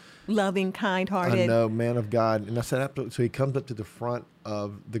 Loving, kind-hearted. I know, man of God. And I said, absolutely. So he comes up to the front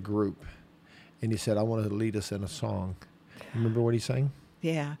of the group, and he said, "I want to lead us in a song." Remember what he sang?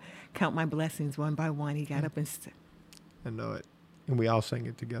 Yeah. Count my blessings one by one. He got up and... I know it. And we all sang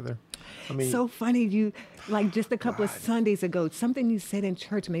it together. I mean, so funny. You, like just a couple of Sundays ago, something you said in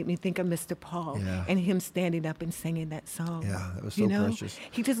church made me think of Mr. Paul and him standing up and singing that song. Yeah, that was so precious.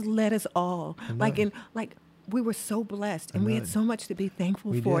 He just led us all. We were so blessed, and we had so much to be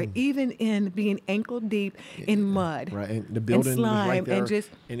thankful for, even in being ankle deep in mud, right? And the building and slime, was right there,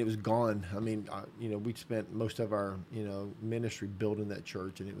 and it was gone. I mean, we spent most of our ministry building that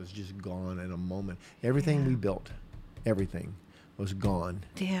church, and it was just gone in a moment. Everything we built, everything was gone.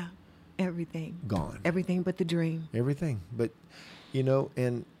 Yeah, everything gone. Everything but the dream. Everything, but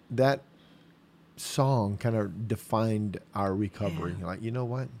and that song kind of defined our recovery. Yeah. Like, you know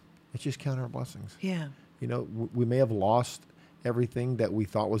what? Let's just count our blessings. Yeah. We may have lost everything that we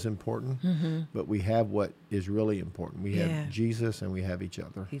thought was important, but we have what is really important. We have Jesus, and we have each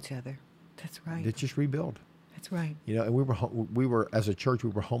other. Each other. That's right. Let's just rebuild. That's right. And we were as a church,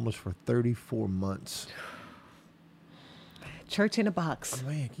 we were homeless for 34 months. Church in a box. Oh,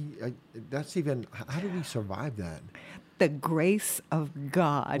 man, that's even. How did we survive that? The grace of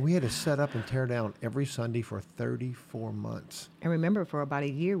God. We had to set up and tear down every Sunday for 34 months. And remember, for about a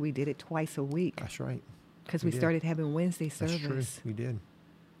year, we did it twice a week. That's right. Because we started having Wednesday service. That's true. We did.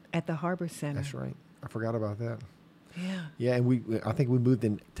 At the Harbor Center. That's right. I forgot about that. Yeah. Yeah, and I think we moved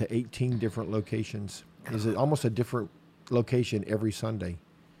into 18 different locations. Is it almost a different location every Sunday?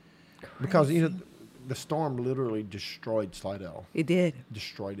 Crazy. Because the storm literally destroyed Slidell. It did.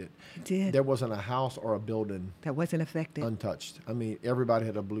 Destroyed it. It did. There wasn't a house or a building that wasn't affected. Untouched. I mean, everybody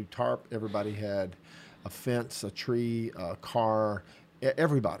had a blue tarp. Everybody had a fence, a tree, a car.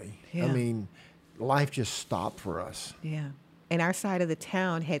 Everybody. Yeah. I mean, life just stopped for us. Yeah. And our side of the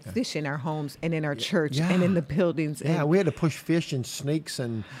town had fish in our homes and in our church and in the buildings. Yeah, we had to push fish and snakes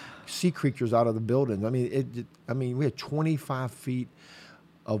and sea creatures out of the buildings. I mean, we had 25 feet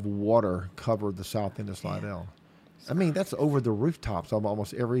of water covered the south end of Slidell. I mean, that's over the rooftops of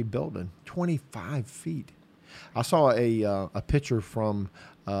almost every building, 25 feet. I saw a picture from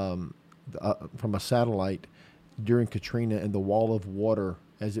a satellite during Katrina, and the wall of water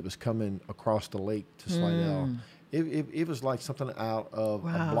as it was coming across the lake to Slidell. It was like something out of a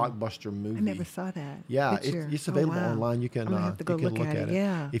blockbuster movie. I never saw that. Yeah, it's available online. You can have to go you can look at it.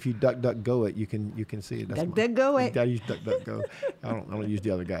 Yeah. If you DuckDuckGo it, you can see it. DuckDuckGo it. I use DuckDuckGo. I don't use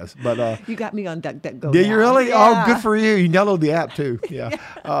the other guys. But you got me on DuckDuckGo. Did you really? Yeah. Oh, good for you. You download the app too. Yeah.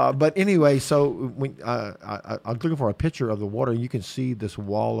 But anyway, so when I was looking for a picture of the water, you can see this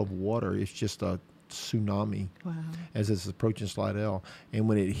wall of water. It's just a tsunami as it's approaching Slidell, and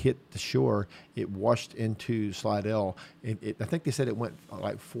when it hit the shore, it washed into Slidell. I think they said it went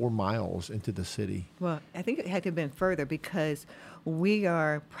like 4 miles into the city. Well, I think it had to have been further because we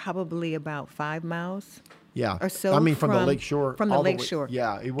are probably about 5 miles. Yeah, or so. I mean, from the lake shore. From the lake shore.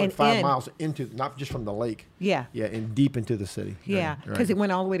 Yeah, it went 5 miles into, not just from the lake. Yeah. Yeah, and deep into the city. Yeah, because it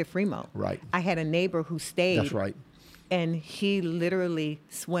went all the way to Fremont. Right. I had a neighbor who stayed. That's right. And he literally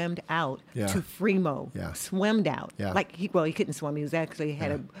swam out to Fremont. Yeah. Swam out. Yeah. Like, he couldn't swim. He was actually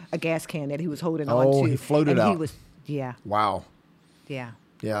had a gas can that he was holding on to. Oh, he floated out. He was, Wow. Yeah.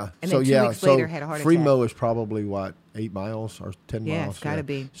 Yeah. And then 2 weeks later had a heart attack. Fremont is probably, what, 8 miles or 10 miles? Yeah, it's got to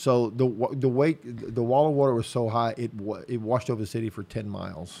be. So the wall of water was so high, it washed over the city for 10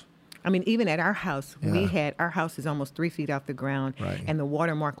 miles. I mean, even at our house, our house is almost 3 feet off the ground, and the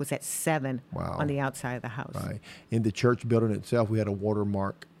water mark was at 7 on the outside of the house. Right. In the church building itself, we had a water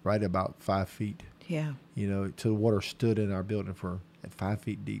mark right about 5 feet. Yeah. You know, so the water stood in our building at 5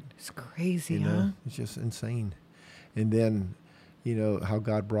 feet deep. It's crazy, you know? It's just insane. And then, you know, how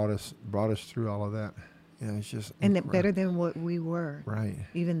God brought us through all of that. Yeah, it's just better than what we were. Right.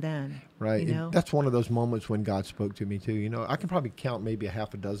 Even then. Right. You know? That's one of those moments when God spoke to me too. You know, I can probably count maybe a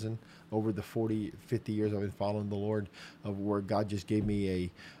half a dozen over the 40, 50 years I've been following the Lord of where God just gave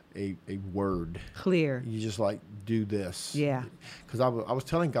me a word. Clear. You just like, do this. Yeah. Because I was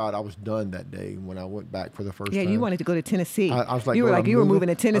telling God I was done that day when I went back for the first time. Yeah, you wanted to go to Tennessee. I was like, you were moving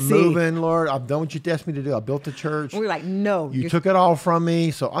to Tennessee. I'm moving, Lord. I've done what you asked me to do. I built the church. We were like, no. You took it all from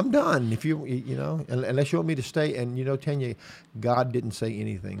me, so I'm done. If you know, unless you want me to stay. And you know, Tanya, God didn't say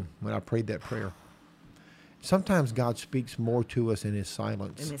anything when I prayed that prayer. Sometimes God speaks more to us in His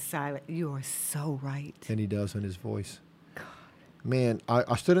silence. In His silence. You are so right. Than He does in His voice. Man,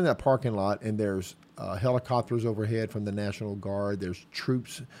 I stood in that parking lot, and there's helicopters overhead from the National Guard. There's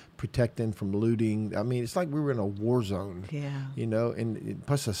troops protecting from looting. I mean, it's like we were in a war zone. Yeah. You know, and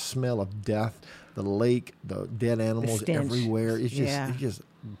plus the smell of death, the lake, the dead animals everywhere. It's just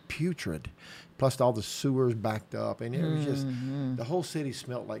putrid. Plus all the sewers backed up, and it was just the whole city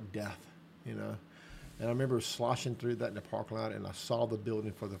smelled like death. You know. And I remember sloshing through that in the parking lot, and I saw the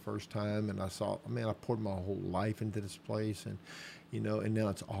building for the first time, and I poured my whole life into this place, and, you know, and now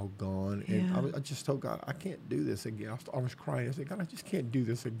it's all gone. Yeah. And I just told God, I can't do this again. I was crying. I said, God, I just can't do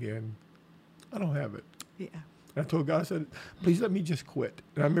this again. I don't have it. Yeah. And I told God, I said, please let me just quit.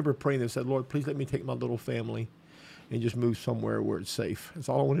 And I remember praying and said, Lord, please let me take my little family and just move somewhere where it's safe. That's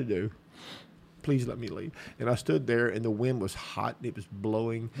all I want to do. Please let me leave. And I stood there, and the wind was hot. It was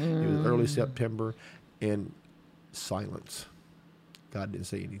blowing. It was early September. And silence. God didn't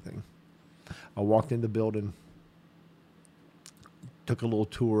say anything. I walked in the building, took a little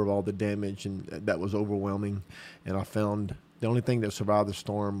tour of all the damage, and that was overwhelming. And I found the only thing that survived the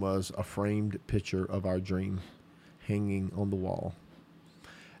storm was a framed picture of our dream hanging on the wall.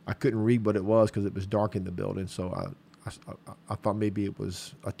 I couldn't read what it was because it was dark in the building, so I thought maybe it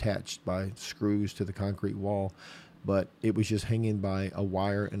was attached by screws to the concrete wall, but it was just hanging by a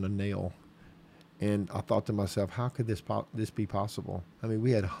wire and a nail. And I thought to myself, how could this be possible? I mean, we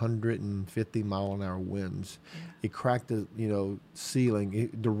had 150 mile-an-hour winds. Yeah. It cracked the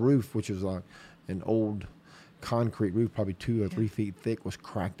ceiling. The roof, which was like an old concrete roof, probably 2 or 3 feet thick, was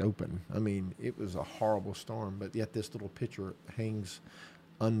cracked open. I mean, it was a horrible storm. But yet this little picture hangs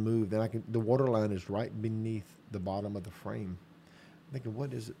unmoved, and the water line is right beneath the bottom of the frame. I'm thinking,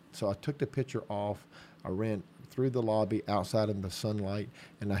 what is it? So I took the picture off. I ran through the lobby outside in the sunlight,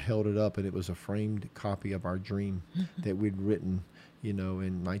 and I held it up, and it was a framed copy of our dream that we'd written, in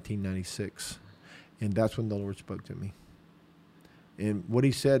 1996. And that's when the Lord spoke to me. And what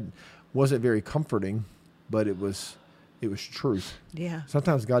He said wasn't very comforting, but it was truth. Yeah.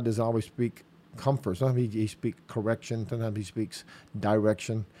 Sometimes God doesn't always speak comfort. Sometimes He speaks correction. Sometimes He speaks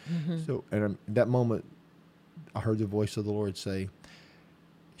direction. So, and in that moment, I heard the voice of the Lord say,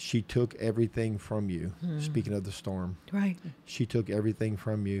 she took everything from you. Speaking of the storm. Right. She took everything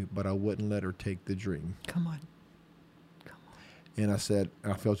from you, but I wouldn't let her take the dream. Come on. And I said,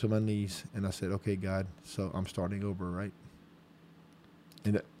 I fell to my knees, and I said, okay, God, so I'm starting over, right?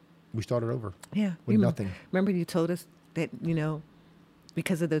 And we started over. Yeah. With nothing. Remember you told us that,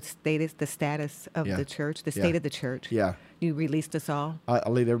 because of the status of the church, the state of the church. Yeah. You released us all. I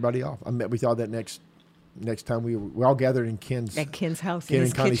laid everybody off. We thought that next time we all gathered in Ken's house, Ken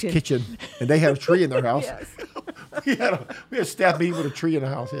and Connie's kitchen, and they had a tree in their house. Yes. we had staff meeting with a tree in the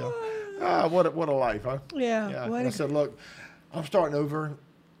house. Yeah. What a life, huh? Yeah. And I said, look, I'm starting over.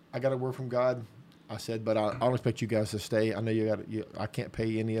 I got a word from God. I said, but I don't expect you guys to stay. I know I can't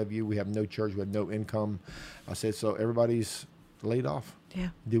pay any of you. We have no church. We have no income. I said, so everybody's laid off. Yeah.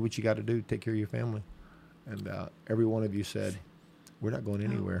 Do what you got to do. Take care of your family. And every one of you said, we're not going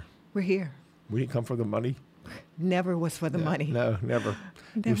anywhere. We're here. We didn't come for the money. Never was for the money. No, never.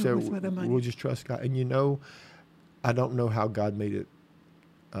 Never was for the money. We'll just trust God. And I don't know how God made it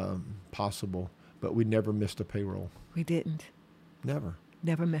possible, but we never missed a payroll. We didn't. Never.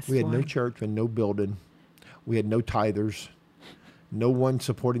 Never missed We had one. no church and no building. We had no tithers, no one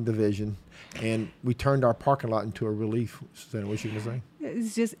supporting the vision. And we turned our parking lot into a relief center. What you going to say?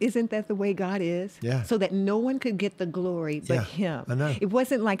 It's just, isn't that the way God is? Yeah. So that no one could get the glory but Him. I know. It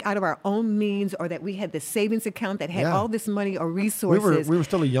wasn't like out of our own means or that we had the savings account that had all this money or resources. We were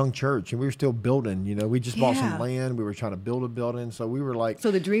still a young church, and we were still building. We just bought some land. We were trying to build a building. So we were like...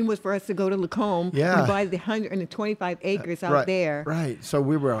 So the dream was for us to go to Lacombe and buy the 125 acres out there. Right. So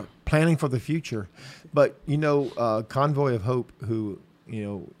we were planning for the future. But, Convoy of Hope, who,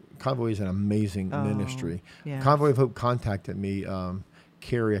 Convoy is an amazing ministry. Yeah. Convoy of Hope contacted me.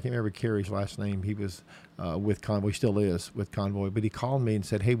 Kerry, I can't remember Kerry's last name. He was with Convoy, still is with Convoy. But he called me and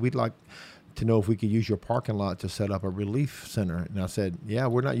said, hey, we'd like to know if we could use your parking lot to set up a relief center. And I said, yeah,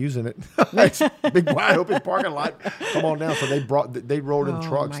 we're not using it. It's a big, wide open parking lot. Come on down. So they rolled in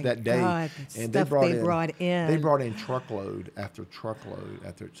trucks that day. And they brought in truckload after truckload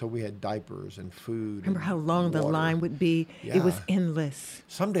so we had diapers and food. Remember how long the line would be? Yeah. It was endless.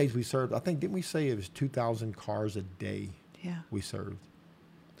 Some days we served, didn't we say it was 2,000 cars a day? Yeah. We served.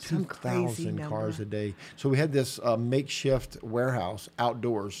 Some crazy 2,000 cars a day. So we had this makeshift warehouse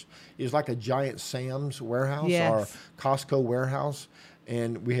outdoors. It was like a giant Sam's warehouse or Costco warehouse.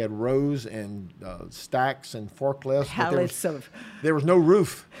 And we had rows and stacks and forklifts. Pallets there was no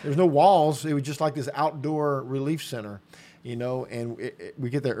roof. There was no walls. It was just like this outdoor relief center, And we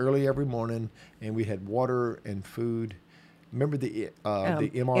get there early every morning, and we had water and food. Remember the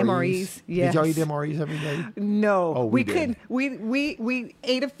MREs? MREs, yes. Did y'all eat MREs every day? No, oh, we couldn't. We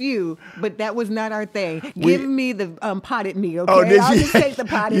ate a few, but that was not our thing. Give me the potted meat, okay? Oh, did I'll you? just take the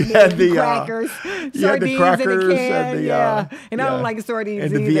potted meat, the crackers, sardines crackers in a can, and I don't like sardines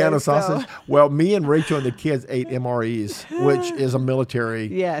and the either, Vienna sausage. Well, me and Rachel and the kids ate MREs, which is a military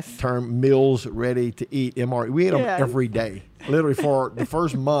term, meals ready to eat. MRE. We ate them every day. Literally for the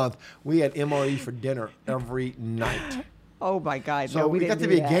first month, we had MREs for dinner every night. Oh my God! So no, we got to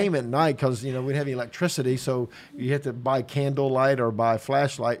be a game at night because we didn't have any electricity, so you had to buy candlelight or buy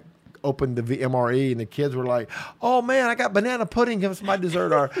flashlight. Open the MRE, and the kids were like, "Oh man, I got banana pudding. Give us my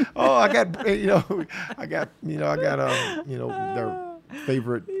dessert." Or, "Oh, I got their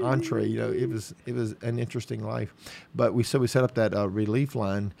favorite entree." It was an interesting life. But we set up that relief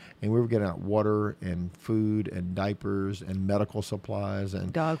line, and we were getting out water and food and diapers and medical supplies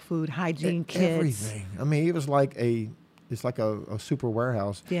and dog food, hygiene kits, everything. It was like it's like a super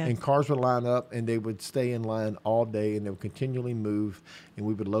warehouse. Yeah. And cars would line up, and they would stay in line all day, and they would continually move, and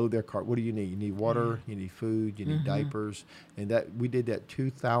we would load their car. What do you need? You need water, you need food, you need diapers. And we did that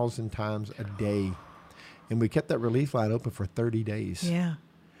 2,000 times a day. And we kept that relief line open for 30 days. Yeah.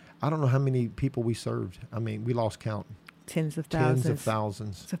 I don't know how many people we served. We lost count. Tens of thousands. Tens of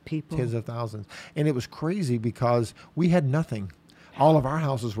thousands. Of people. Tens of thousands. And it was crazy because we had nothing. All of our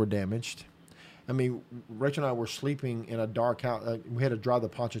houses were damaged. Rachel and I were sleeping in a dark house. We had to drive the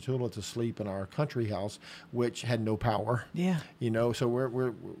Ponchatoula to sleep in our country house, which had no power. Yeah. So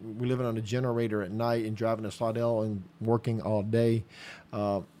we're living on a generator at night and driving to Slidell and working all day.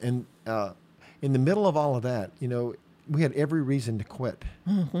 In the middle of all of that, we had every reason to quit.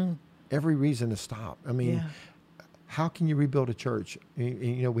 Mm-hmm. Every reason to stop. How can you rebuild a church?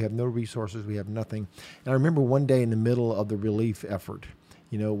 We have no resources. We have nothing. And I remember one day in the middle of the relief effort,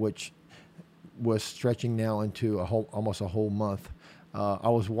 which was stretching now into almost a whole month. I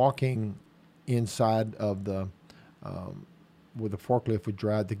was walking inside of where the forklift would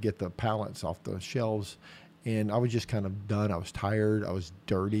drive to get the pallets off the shelves, and I was just kind of done. I was tired. I was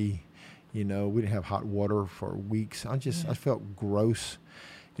dirty. We didn't have hot water for weeks. I felt gross.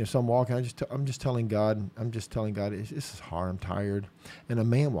 So I'm walking. I'm just telling God. This is hard. I'm tired. And a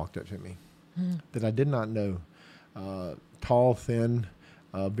man walked up to me that I did not know. tall, thin,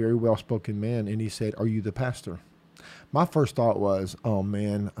 very well-spoken man, and he said, "Are you the pastor?" My first thought was, "Oh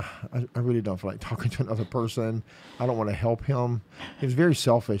man, I really don't feel like talking to another person. I don't want to help him." He was very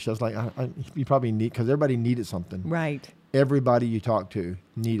selfish. I was like, "You probably need," because everybody needed something. Right. Everybody you talked to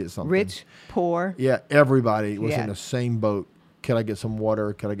needed something. Rich, poor. Yeah, everybody was in the same boat. Could I get some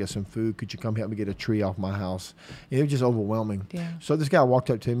water? Could I get some food? Could you come help me get a tree off my house? It was just overwhelming. Yeah. So this guy walked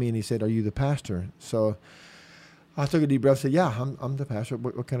up to me and he said, "Are you the pastor?" So I took a deep breath and said, "Yeah, I'm the pastor.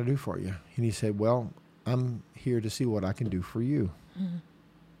 What can I do for you?" And he said, "Well, I'm here to see what I can do for you,"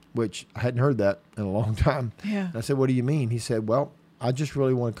 which I hadn't heard that in a long time. Yeah. And I said, "What do you mean?" He said, "Well, I just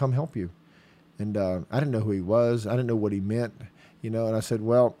really want to come help you." And I didn't know who he was. I didn't know what he meant, And I said,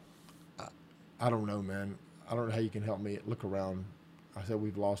 "Well, I don't know, man. I don't know how you can help me. Look around." I said,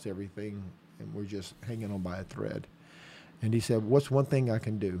 "We've lost everything, and we're just hanging on by a thread." And he said, "What's one thing I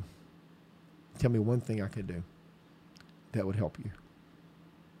can do? Tell me one thing I can do that would help you."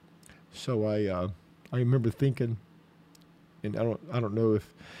 So I remember thinking, and I don't know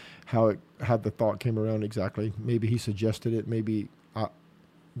how the thought came around exactly. Maybe he suggested it. Maybe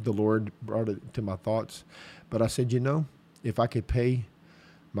the Lord brought it to my thoughts. But I said, if I could pay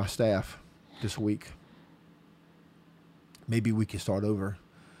my staff this week, maybe we could start over.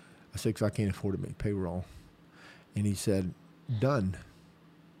 I said, because I can't afford to make payroll. And he said, "Done."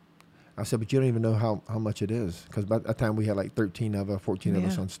 I said, "But you don't even know how much it is." Because by that time we had like 13 of us, 14 of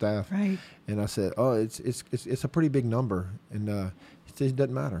us on staff. Right. And I said, "Oh, it's a pretty big number." And he said, "It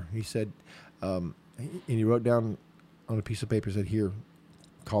doesn't matter." He said, and he wrote down on a piece of paper, said, "Here,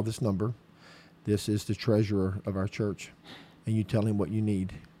 call this number. This is the treasurer of our church. And you tell him what you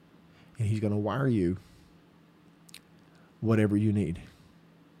need. And he's going to wire you whatever you need."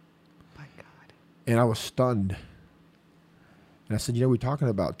 My God. And I was stunned. And I said, "We're talking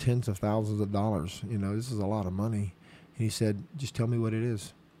about tens of thousands of dollars. This is a lot of money." And he said, "Just tell me what it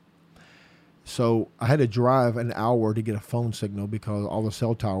is." So I had to drive an hour to get a phone signal because all the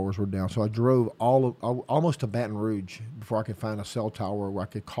cell towers were down. So I drove almost to Baton Rouge before I could find a cell tower where I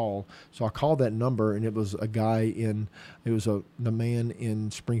could call. So I called that number, and it was the man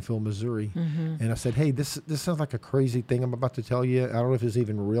in Springfield, Missouri. Mm-hmm. And I said, "Hey, this sounds like a crazy thing I'm about to tell you. I don't know if it's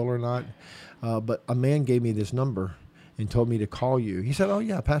even real or not. But a man gave me this number and told me to call you." He said, "Oh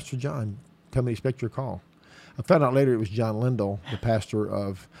yeah, Pastor John, tell me to expect your call." I found out later it was John Lindell, the pastor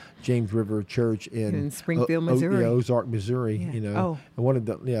of James River Church in Springfield, Missouri. Ozark, Missouri. Yeah. And one of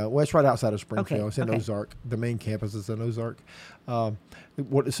well, it's right outside of Springfield. Okay. It's in Ozark. The main campus is in Ozark.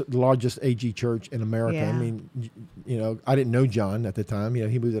 What is the largest AG church in America? Yeah. I mean, I didn't know John at the time.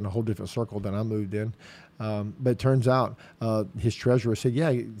 He moved in a whole different circle than I moved in. But it turns out his treasurer said,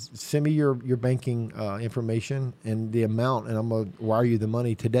 "Yeah, send me your banking information and the amount, and I'm going to wire you the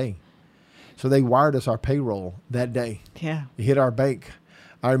money today." So they wired us our payroll that day. Yeah. It hit our bank.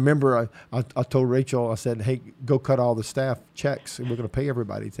 I remember I told Rachel, I said, "Hey, go cut all the staff checks, and we're going to pay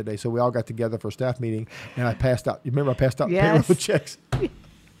everybody today." So we all got together for a staff meeting, and I passed out. You remember I passed out payroll checks? We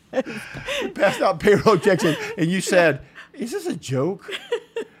passed out payroll checks, and you said, "Is this a joke?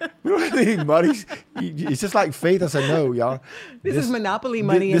 We don't have any money. It's just like faith." I said, "No, y'all. This is Monopoly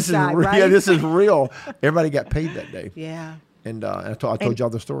money this inside, right?" Yeah, this is real." Everybody got paid that day. Yeah. And I told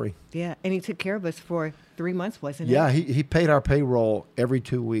y'all the story. Yeah, and he took care of us for 3 months, wasn't it? Yeah, he paid our payroll every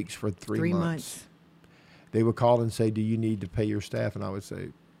 2 weeks for 3 months. They would call and say, "Do you need to pay your staff?" And I would say,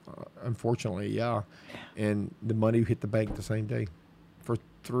 "Unfortunately, yeah." And the money hit the bank the same day for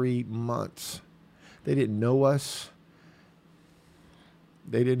 3 months. They didn't know us.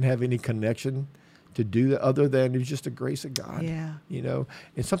 They didn't have any connection to do that other than it was just the grace of God. Yeah.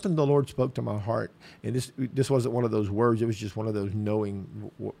 And something the Lord spoke to my heart. And this wasn't one of those words. It was just one of those knowing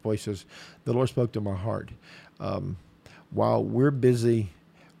voices. The Lord spoke to my heart. While we're busy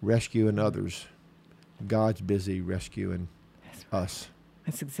rescuing others, God's busy rescuing us.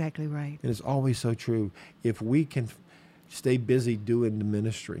 That's exactly right. And it's always so true. If we can stay busy doing the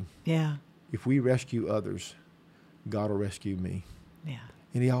ministry, if we rescue others, God will rescue me. Yeah.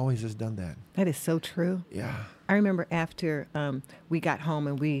 And he always has done that. That is so true. Yeah. I remember after we got home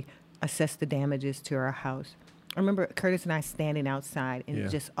and we assessed the damages to our house, I remember Curtis and I standing outside and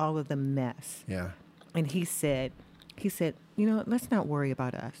just all of the mess. Yeah. And he said, let's not worry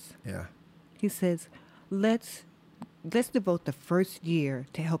about us. Yeah. He says, let's devote the first year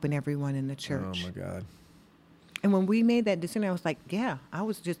to helping everyone in the church. Oh, my God. And when we made that decision, I was like, I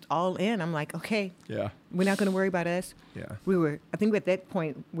was just all in. I'm like, okay, we're not going to worry about us. Yeah. I think at that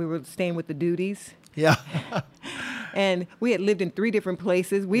point, we were staying with the Duties. Yeah. And we had lived in 3 different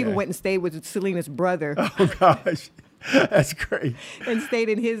places. We even went and stayed with Selena's brother. Oh, gosh. That's great. And stayed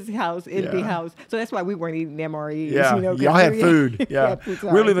in his house, empty house. So that's why we weren't eating MREs. Yeah, you know, y'all had food. Yeah, food, we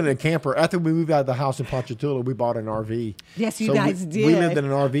were living in a camper. After we moved out of the house in Ponchatoula, we bought an RV. Yes, you guys did. We lived in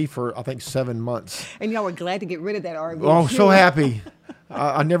an RV for, I think, 7 months. And y'all were glad to get rid of that RV. Oh, so happy.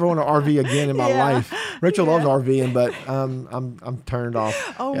 I never want an RV again in my life. Rachel loves RVing, but I'm turned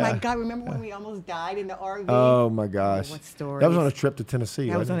off. Oh my God! Remember when we almost died in the RV? Oh my gosh! What story? That was on a trip to Tennessee.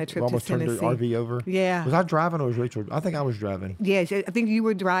 That was on a trip to Tennessee. Almost turned the RV over. Yeah. Was I driving or was Rachel? I think I was driving. Yes, I think you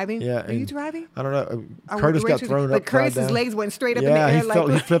were driving. Yeah. Were you driving? I don't know. Curtis got thrown up. But Curtis's legs went straight up in the air.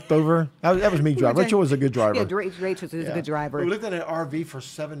 Yeah, he flipped over. That was me driving. Rachel was a good driver. Yeah, Rachel was a good driver. We lived in an RV for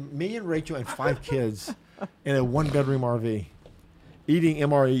me and Rachel and 5 kids in a 1-bedroom RV. Eating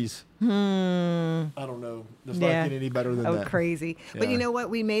MREs. I don't know. It's not getting any better than that. Oh, crazy. Yeah. But you know what?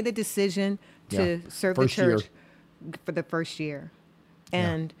 We made the decision to serve the church for the first year.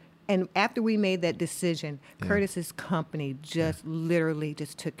 And after we made that decision, Curtis's company just literally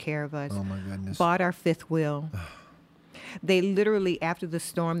just took care of us. Oh, my goodness. Bought our 5th wheel. They literally, after the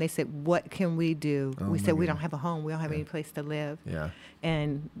storm, they said, what can we do? We said, we don't have a home. We don't have any place to live. Yeah.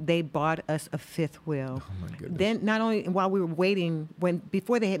 And they bought us a 5th wheel. Oh, my goodness. Then not only while we were waiting,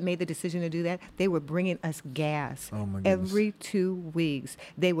 before they had made the decision to do that, they were bringing us gas. Oh, my goodness. Every 2 weeks.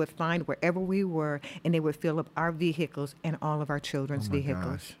 They would find wherever we were, and they would fill up our vehicles and all of our children's vehicles.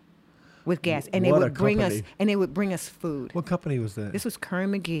 Gosh. With gas, and they would bring us food. What company was that? This was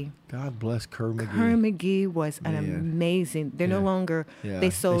Kern McGee. God bless Kern McGee. Kern McGee was an amazing. They're no longer. Yeah.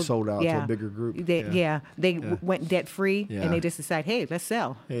 They sold out to a bigger group. They went debt free, and they just decided, hey, let's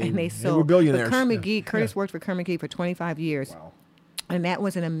sell, and they sold. We're billionaires. But Kern McGee, Curtis worked for Kern McGee for 25 years. Wow. And that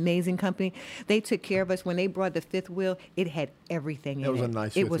was an amazing company. They took care of us. When they brought the 5th wheel, it had everything in it. It was a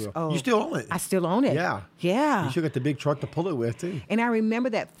nice 5th wheel. Oh, you still own it? I still own it. Yeah. Yeah. You should get the big truck to pull it with, too. And I remember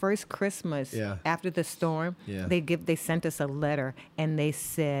that first Christmas after the storm, they sent us a letter, and they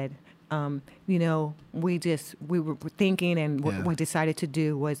said, you know, we were thinking, and what we decided to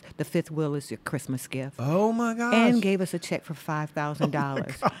do was the 5th wheel is your Christmas gift. Oh my gosh! And gave us a check for $5,000. Oh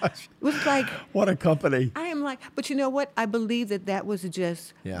my gosh! It was like, what a company! I am like, but you know what? I believe that was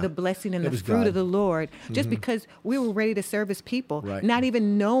just the blessing and the fruit God. Of the Lord, just because we were ready to serve His people, right. not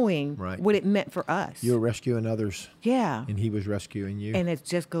even knowing what it meant for us. You were rescuing others. Yeah. And He was rescuing you. And it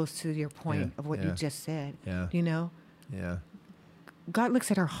just goes to your point of what you just said. Yeah. You know. Yeah. God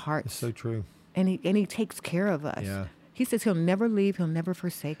looks at our hearts. It's so true. And he takes care of us. Yeah. He says He'll never leave. He'll never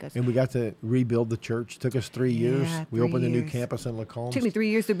forsake us. And we got to rebuild the church. It took us 3 years. We 3 opened a new years. campus in Lacombe. It took me 3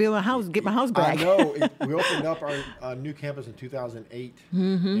 years to build a house, get my house back. I know. We opened up our new campus in 2008,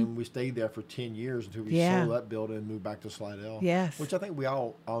 and we stayed there for 10 years until we sold that building and moved back to Slidell. Yes. Which I think we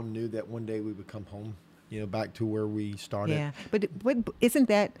all knew that one day we would come home. You know, back to where we started. Yeah, but isn't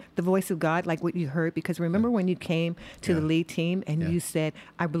that the voice of God, like what you heard? Because remember when you came to the lead team and you said,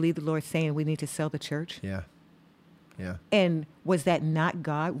 I believe the Lord's saying we need to sell the church? Yeah. Yeah. And was that not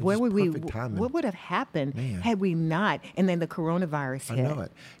God? Where would timing. What would have happened had we not? And then the coronavirus hit. I know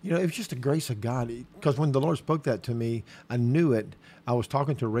it. You know, it was just the grace of God. Because when the Lord spoke that to me, I knew it. I was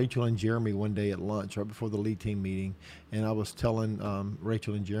talking to Rachel and Jeremy one day at lunch, right before the lead team meeting, and I was telling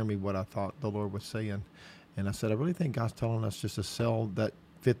Rachel and Jeremy what I thought the Lord was saying. And I said, I really think God's telling us just to sell that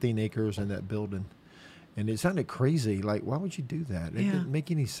 15 acres and that building. And it sounded crazy. Like, why would you do that? It didn't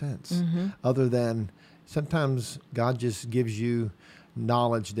make any sense. Other than sometimes God just gives you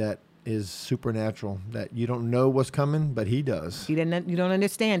knowledge that is supernatural, that you don't know what's coming, but He does. You don't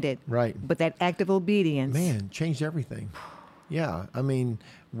understand it. Right. But that act of obedience. Man, changed everything. Yeah. I mean,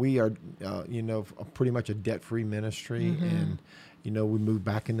 we are, pretty much a debt-free ministry. And, we moved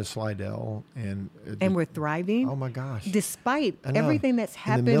back into Slidell. And we're thriving. Oh, my gosh. Despite everything that's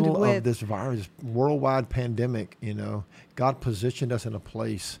happened in the middle of this virus, worldwide pandemic, God positioned us in a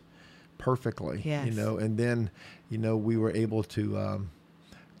place perfectly. Yes. And then, we were able to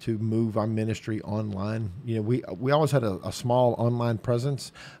move our ministry online. We always had a small online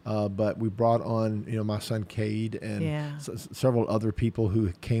presence, but we brought on, my son Cade and several other people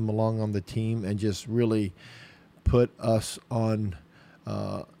who came along on the team and just really put us on,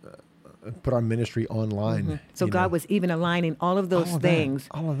 put our ministry online. So God was even aligning all of those things.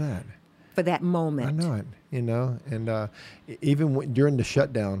 All of that. For that moment. I know it, and even during the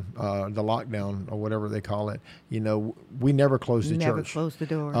shutdown, the lockdown or whatever they call it, we never closed the church. Never closed the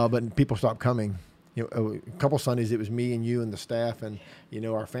door. But people stopped coming. A couple Sundays it was me and you and the staff and,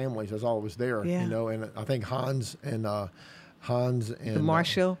 our families. That's all was there, and I think Hans and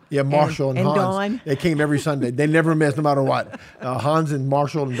Marshall. Marshall and Hans. Dawn. They came every Sunday. They never missed, no matter what. Hans and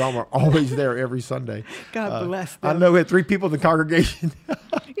Marshall and Dawn were always there every Sunday. God bless them. I know we had 3 people in the congregation.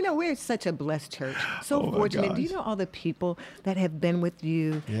 we're such a blessed church. So fortunate. Do you know all the people that have been with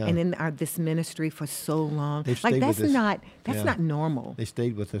you and in this ministry for so long? They've stayed with us. That's not normal. They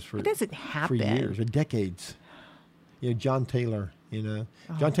stayed with us it doesn't happen. For years, or decades. John Taylor,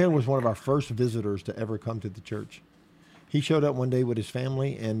 John Taylor was one of our first visitors to ever come to the church. He showed up one day with his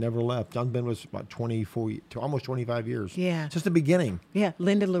family and never left. John's been with us about 24, almost 25 years. Yeah. Just the beginning. Yeah,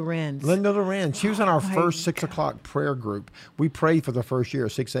 Linda Lorenz. She was in our first 6 o'clock prayer group. We prayed for the first year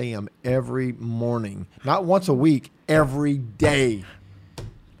at 6 a.m. every morning. Not once a week, every day.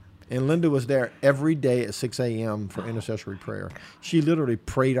 And Linda was there every day at 6 a.m. for intercessory prayer. She literally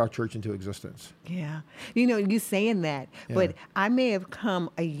prayed our church into existence. Yeah. You saying that, but I may have come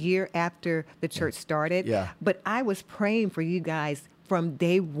a year after the church started, but I was praying for you guys from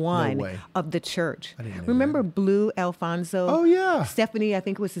day one of the church. Remember Blue Alfonso? Oh, yeah. Stephanie, I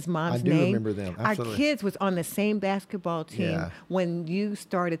think was his mom's name. I do remember them. Absolutely. Our kids was on the same basketball team when you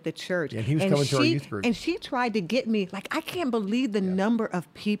started the church. Yeah, and he was coming to our youth group. And she tried to get me, I can't believe the number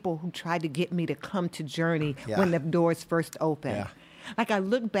of people who tried to get me to come to Journey when the doors first opened. Yeah. I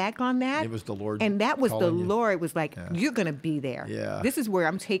look back on that. It was the Lord. And that was the Lord was like, you're going to be there. Yeah. This is where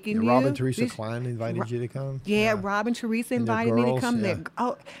I'm taking you. Robin Teresa Klein invited you to come. Yeah, Robin Teresa invited me to come there.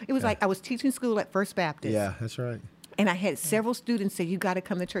 Oh, it was like I was teaching school at First Baptist. Yeah, that's right. And I had several students say, you got to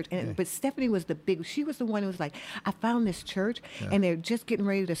come to church. But Stephanie was she was the one who was like, I found this church and they're just getting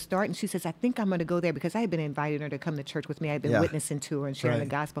ready to start. And she says, I think I'm going to go there because I had been inviting her to come to church with me. I had been witnessing to her and sharing the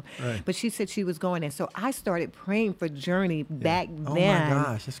gospel. Right. But she said she was going. And so I started praying for Journey back then. Oh my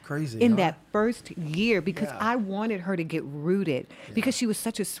gosh, that's crazy. In that first year because I wanted her to get rooted because she was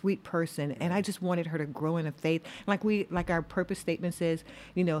such a sweet person. And I just wanted her to grow in a faith. Like our purpose statement says,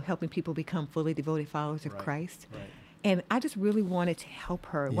 helping people become fully devoted followers of Christ. Right. And I just really wanted to help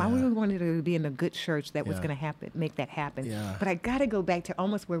her. Yeah. I really wanted her to be in a good church that was going to make that happen. Yeah. But I got to go back to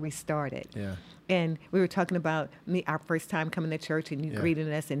almost where we started. Yeah. And we were talking about our first time coming to church and you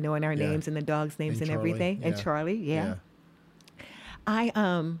greeting us and knowing our names and the dogs' names and everything. And Charlie,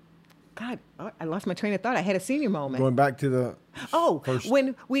 God, I lost my train of thought. I had a senior moment. Going back to the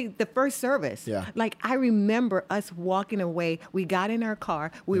when the first service. Yeah. I remember us walking away. We got in our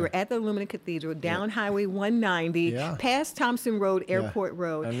car. We were at the Illuminate Cathedral, down Highway 190, past Thompson Road, Airport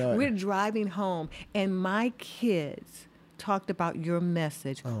Road. We're driving home, and my kids talked about your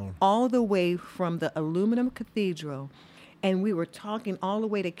message all the way from the Aluminum Cathedral. And we were talking all the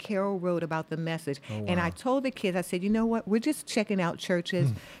way to Carroll Road about the message. Oh, wow. And I told the kids, I said, you know what? We're just checking out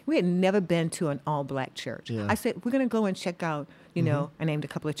churches. We had never been to an all-black church. Yeah. I said, we're going to go and check out, I named a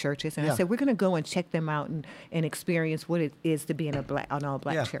couple of churches. And I said, we're going to go and check them out and experience what it is to be in an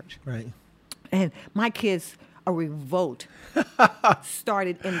all-black church. Right. And my kids, a revolt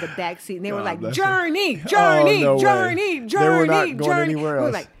started in the back seat. And they were like, Journey. They were not going Journey. anywhere else. We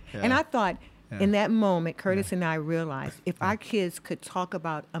were like, and I thought, in that moment, Curtis and I realized if our kids could talk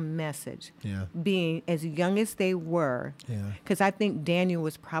about a message, being as young as they were, because I think Daniel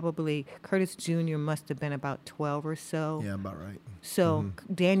was probably, Curtis Jr. must have been about 12 or so. Yeah, about right. So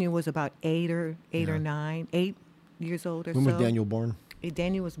Daniel was about 8 or 8 years old or so. When was Daniel born?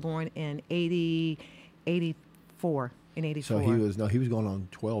 Daniel was born in 84. In 84. So he was going on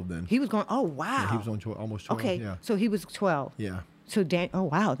 12 then. He was going, oh, wow. Yeah, he was on 12, almost 12. Okay, so he was 12. Yeah. So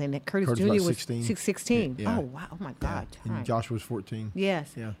wow, then Curtis Jr. was 16. Yeah. Oh, wow. Oh, my God. Yeah. And Josh was 14.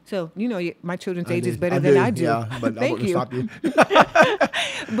 Yes. Yeah. So, my children's age is better than I do. Yeah, but Thank I wouldn't you. stop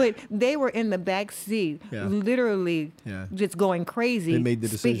you. But they were in the back seat, literally just going crazy. They made the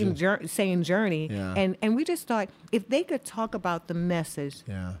decision. Saying Journey. Yeah. And we just thought, if they could talk about the message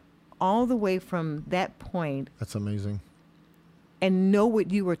all the way from that point. That's amazing. And know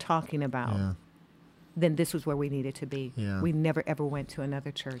what you were talking about. Yeah. Then this was where we needed to be. Yeah. We never, ever went to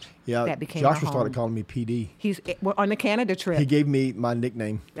another church. Yeah, that became Joshua started calling me PD. We're on the Canada trip. He gave me my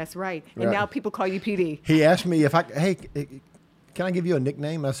nickname. That's right. And now people call you PD. He asked me can I give you a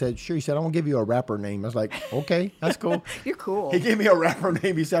nickname? I said, sure. He said, I won't give you a rapper name. I was like, okay, that's cool. You're cool. He gave me a rapper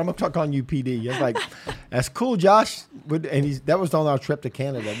name. He said, I'm going to calling you PD. I was like, that's cool, Josh. And that was on our trip to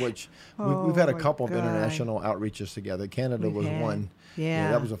Canada, which we've had a couple of international outreaches together. Canada was one.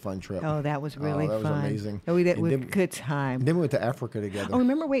 Yeah, that was a fun trip. Oh, that was really fun. That was amazing. We did with good time. And then we went to Africa together. Oh,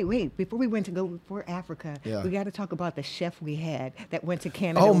 remember? Wait. Before we went to go for Africa, we got to talk about the chef we had that went to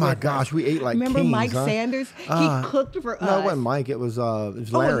Canada. Oh my gosh, we ate like remember kings. Mike Sanders? He cooked for us. No, it wasn't Mike. It was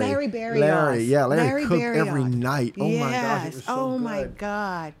Larry. Larry Barrios. Larry cooked every night. Oh my gosh, it was so good. My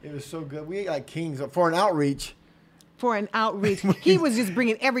God, it was so good. We ate like kings for an outreach. He was just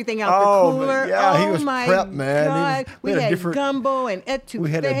bringing everything out the cooler. Yeah, he was prepped, man. God. We had gumbo and etouffee.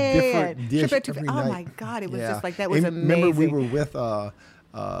 We had a different dish every night. Oh, my God. It was just like, that was amazing. Remember we were with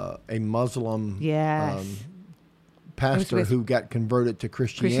a Muslim Yes. pastor who got converted to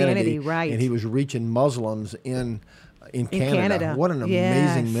Christianity, right? And he was reaching Muslims in Canada. What an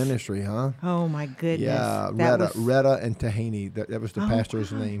amazing ministry, huh? Oh my goodness! Yeah, Retta and Tahani. That was the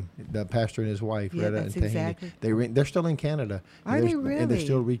pastor's name. The pastor and his wife, Retta and Tahani. Exactly. They're still in Canada. Are they really? And they're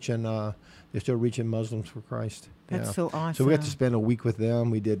still reaching. They're still reaching Muslims for Christ. That's so awesome. So we got to spend a week with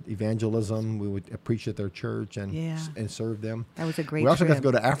them. We did evangelism. We would preach at their church and serve them. That was a great trip. We also got to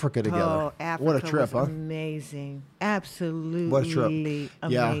go to Africa together. Oh, Africa what a trip, was huh? amazing. Absolutely what a trip.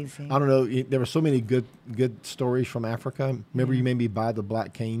 amazing. Yeah. I don't know. There were so many good stories from Africa. Remember you made me buy the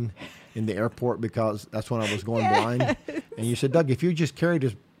black cane in the airport because that's when I was going blind. And you said, Doug, if you just carry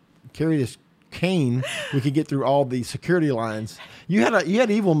this cane, we could get through all the security lines. You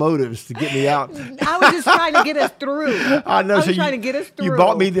had evil motives to get me out. I was just trying to get us through. I know. I was trying to get us through. You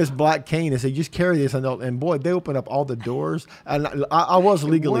bought me this black cane and said, just carry this. And boy, they opened up all the doors. And I was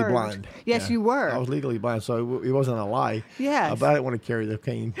legally blind. Yes, you were. I was legally blind, so it wasn't a lie. Yes. But I didn't want to carry the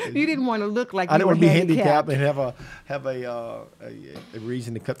cane. You didn't want to look like I didn't want to be handicapped and have a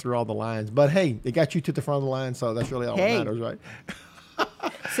reason to cut through all the lines. But hey, it got you to the front of the line, so that's really all that matters, right?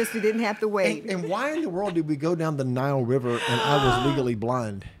 Sister didn't have to wait. And why in the world did we go down the Nile River and I was legally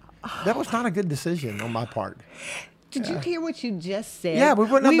blind? That was not a good decision on my part. Did you hear what you just said? Yeah, we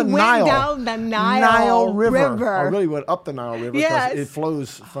went down the Nile. Down the Nile River. I really went up the Nile River because it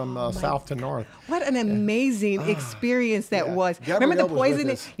flows from south to north. What an amazing experience that was. Gabrielle Remember the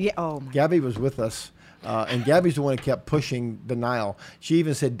poison? Yeah. Oh my. Gabby was with us, and Gabby's the one who kept pushing the Nile. She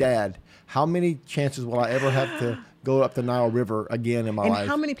even said, "Dad, how many chances will I ever have to go up the Nile River again in my life?" And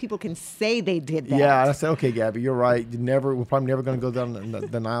how many people can say they did that? Yeah, I said, okay, Gabby, you're right. We're probably never going to go down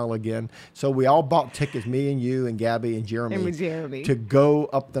the Nile again. So we all bought tickets, me and you and Gabby and Jeremy, to go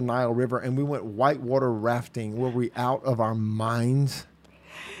up the Nile River. And we went whitewater rafting. Were we out of our minds?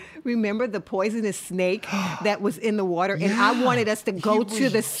 Remember the poisonous snake that was in the water? And I wanted us to go to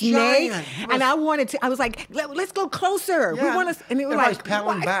the snake. And I was like, let's go closer. Yeah. We want to. And it was everybody's like,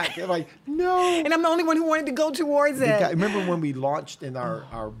 paddling what? back. They're like, no. And I'm the only one who wanted to go towards it. Remember when we launched in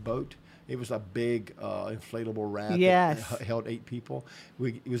our boat? It was a big inflatable raft that held 8 people.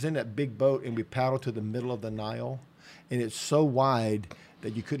 It was in that big boat, and we paddled to the middle of the Nile. And it's so wide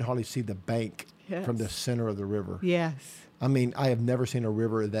that you couldn't hardly see the bank from the center of the river. Yes. I mean, I have never seen a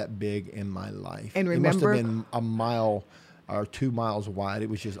river that big in my life. And remember, it must have been a mile or 2 miles wide. It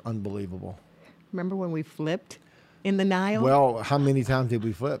was just unbelievable. Remember when we flipped in the Nile? Well, how many times did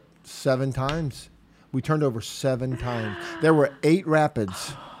we flip? 7 times. We turned over 7 times. There were 8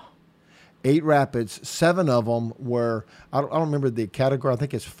 rapids. 8 rapids. 7 of them were, I don't remember the category. I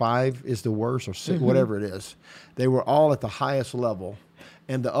think it's 5 is the worst or 6, whatever it is. They were all at the highest level.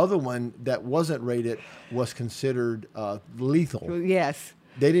 And the other one that wasn't rated was considered lethal. Yes.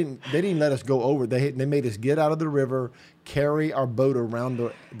 They didn't let us go over. They made us get out of the river, carry our boat around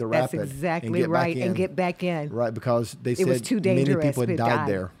the rapid. That's exactly right, and get back in. Right, because they said it was too dangerous. Many people had died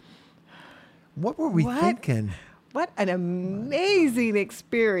there. What were we thinking? What an amazing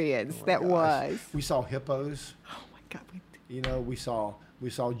experience that was. We saw hippos. Oh my God. We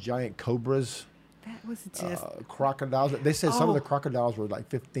saw giant cobras. That was just crocodiles. They said some of the crocodiles were like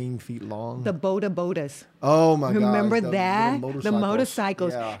 15 feet long. The bodas. Oh my God! Remember that? The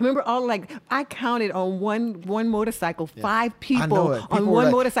motorcycles. Yeah. Remember I counted on one motorcycle 5 people on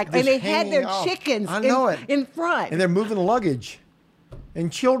one motorcycle, and they had their chickens in front, and they're moving luggage,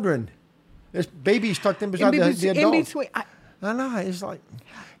 and children. There's babies tucked in beside the adults. In between. I know. It's like,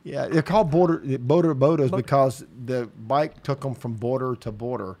 yeah, they're called bodas because the bike took them from border to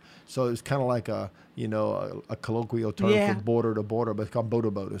border. So it's kind of like a colloquial term for border to border, but it's called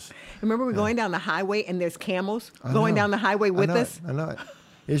bodas. Remember we're going down the highway and there's camels going down the highway with us? I know it.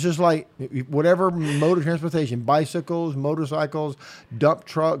 It's just like whatever mode of transportation, bicycles, motorcycles, dump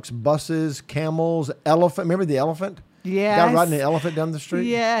trucks, buses, camels, elephant. Remember the elephant? Yes. Guy riding the elephant down the street?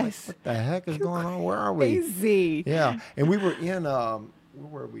 Yes. Like, what the heck is going on? Where are we? Crazy. Yeah. And we were in, where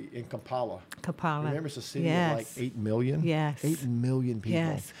were we? In Kampala. Remember it's a city of like 8 million? Yes. 8 million people.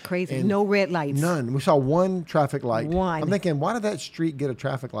 Yes. Crazy. And no red lights. None. We saw one traffic light. One. I'm thinking, why did that street get a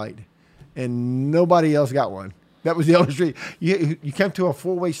traffic light? And nobody else got one. That was the only street. You came to a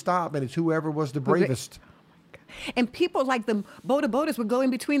 4-way stop, and it's whoever was the bravest. And people like the bodas would go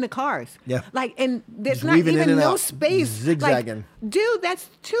in between the cars. Yeah. And there's just not even no out, space. Zigzagging. Dude, that's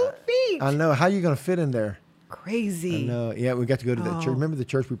 2 feet. I know. How are you going to fit in there? Crazy. I know. Yeah, we got to go to that church. Remember the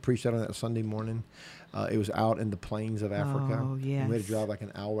church we preached at on that Sunday morning? It was out in the plains of Africa. Oh, yes. And we had to drive like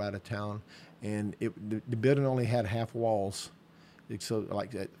an hour out of town. And the building only had half walls. It's so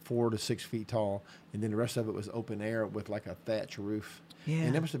like at 4 to 6 feet tall, and then the rest of it was open air with like a thatch roof. Yeah.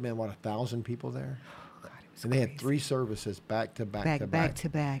 And there must have been 1,000 people there. Oh, God, it was and crazy. they had 3 services back to back to back. Back to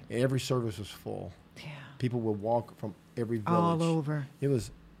back. Every service was full. Yeah. People would walk from every village. All over. It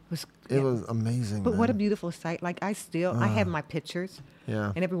was Yeah. amazing. But man. what a beautiful sight. Like I have my pictures.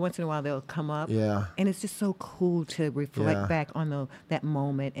 Yeah. And every once in a while they'll come up. Yeah. And it's just so cool to reflect Yeah. back on that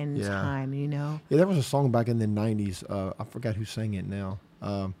moment and Yeah. time, you know? Yeah, there was a song back in the 90s. I forgot who sang it now.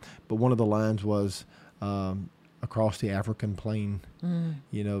 But one of the lines was across the African plain,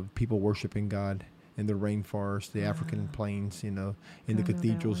 you know, people worshiping God in the rainforest, the African plains, you know, in the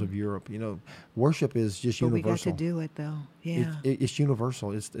cathedrals of Europe. You know, worship is just But universal. we got to do it, though. Yeah. It's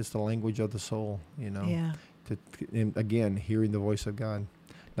universal. It's the language of the soul, you know. Yeah. And again, hearing the voice of God.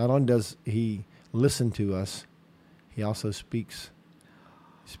 Not only does he listen to us, he also speaks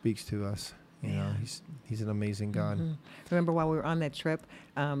to us. You know, he's an amazing God. Mm-hmm. Remember while we were on that trip,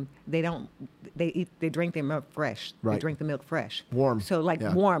 they drink their milk fresh. Right. They drink the milk fresh. Warm. So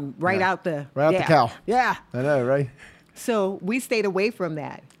Yeah. warm, right Yeah. out the cow. Yeah. I know, right? So we stayed away from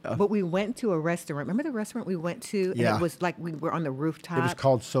that. But we went to a restaurant. Remember the restaurant we went to? And Yeah. it was like we were on the rooftop. It was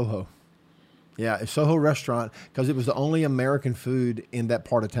called Soho. Yeah, a Soho restaurant, because it was the only American food in that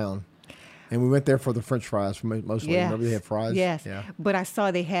part of town. And we went there for the French fries mostly. Yes. Remember they had fries? Yes. Yeah. But I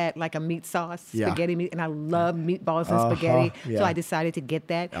saw they had like a meat sauce, Yeah. spaghetti meat, and I love meatballs and spaghetti. Yeah. So I decided to get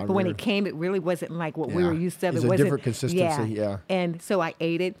that. I But when remember. it came, it really wasn't like what we Yeah. were used to. It was It a wasn't different consistency, yeah. And so I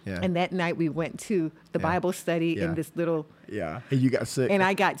ate it. Yeah. And that night we went to the Yeah. Bible study Yeah. in this little. Yeah. And you got sick. And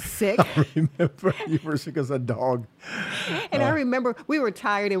I got sick. I remember you were sick as a dog. And I remember we were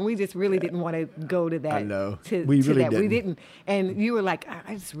tired and we just really didn't want to go to that. I know. To, We to really that. We didn't. didn't. And you were like,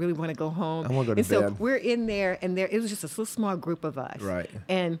 I just really want to go home. I wanna go to and so bed. we're in there, and it was just a little small group of us. Right.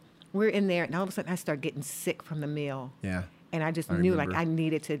 And we're in there, and all of a sudden I started getting sick from the meal. Yeah. And I just I knew remember. like I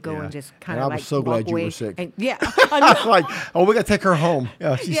needed to go Yeah. and just kind And of I like was so walk glad you away. were sick. And yeah, I know. Like, oh, we got to take her home.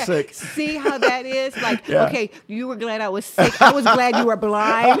 Yeah, she's Yeah, sick. see how that is? Like, Yeah. okay, you were glad I was sick. I was glad you were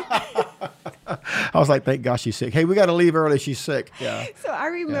blind. I was like, thank God she's sick. Hey, we got to leave early. She's sick. Yeah. So I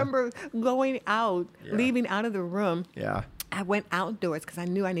remember going out, Yeah. leaving out of the room. Yeah. I went outdoors because I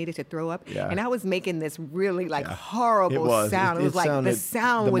knew I needed to throw up. Yeah. And I was making this really like Yeah. horrible It was. sound. It It was like the sounded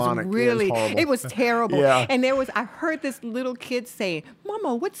sound was demonic. It was really, horrible. it was terrible. Yeah. And I heard this little kid saying,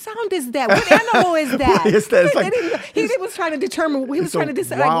 Mama, what sound is that? What animal is that? What is that? It's like- he was trying to determine, he was It's a trying to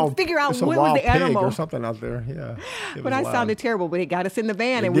decide, wild- figure out it's a what was wild the pig animal. or something out there. Yeah. It But was I loud. sounded terrible, but it got us in the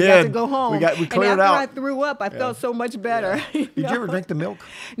van It and we got to did. go home. We and cleared after out. I threw up, I felt so much better. Did you ever drink the milk?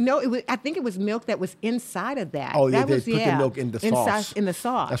 No, I think it was milk that was inside of that. Oh, yeah, that they was, put the milk in the sauce. In the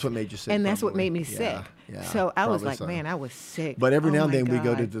sauce. That's what made you sick, And that's what probably. made me sick. Yeah, yeah, So I was probably like, so. man, I was sick. But every Oh now and my then we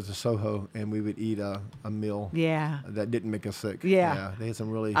go to God. the Soho and we would eat a meal Yeah. that didn't make us sick. Yeah. They had some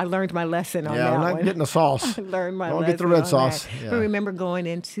really. I learned my lesson on yeah, that we're not one. getting the sauce. I learned my Don't lesson get the red on sauce. that. Yeah. But remember going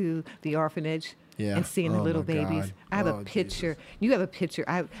into the orphanage Yeah. and seeing the Oh, little my babies. God. I have Oh, a picture. You have a picture.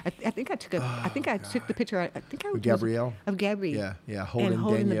 I think I took the picture. I think I With was Gabrielle? of Gabby. Yeah, yeah, holding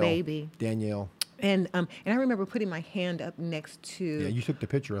Danielle. the baby. Danielle. And I remember putting my hand up next to. Yeah, you took the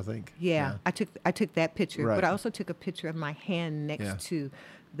picture, I think. Yeah, I took that picture, Right. but I also took a picture of my hand next Yeah. to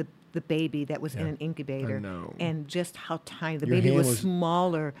the baby that was in Yeah. an incubator, know. and just how tiny the Your baby hand was, was-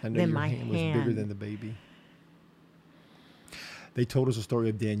 smaller I know than your my hand was bigger than the baby. They told us a story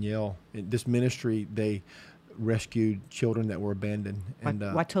of Danielle. In this ministry, they rescued children that were abandoned. And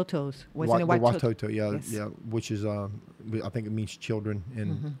Watotos, wasn't it? Watoto, yeah, Yes. yeah, which is I think it means children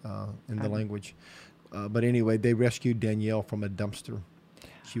in the language. But anyway, they rescued Danielle from a dumpster.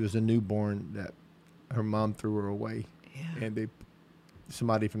 She was a newborn that her mom threw her away, Yeah. and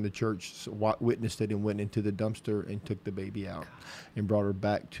somebody from the church witnessed it and went into the dumpster and took the baby out and brought her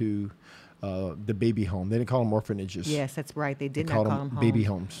back to the baby home. They didn't call them orphanages. Yes, that's right. They did They not called call them them baby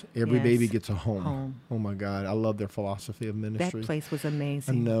homes. homes. Every Yes. baby gets a home. Home. Oh my God, I love their philosophy of ministry. That place was I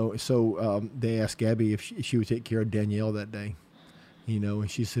amazing. know. So they asked Gabby if she would take care of Danielle that day. And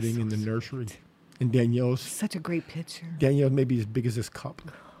she's sitting in the nursery, and Danielle's Such a great picture. maybe as big as this cup.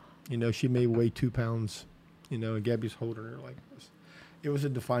 She may weigh 2 pounds. And Gabby's holding her like this. It was a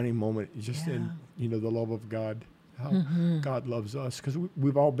defining moment, just in the love of God, how God loves us, because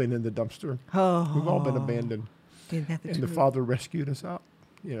we've all been in the dumpster. Oh, We've all been abandoned, isn't that the and the truth? Father rescued us out.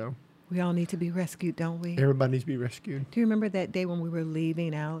 We all need to be rescued, don't we? Everybody needs to be rescued. Do you remember that day when we were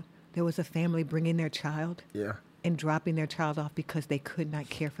leaving out? There was a family bringing their child Yeah. and dropping their child off because they could not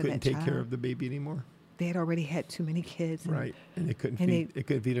care for Couldn't that take child. care of the baby anymore. They had already had too many kids. And Right. And they couldn't and feed. They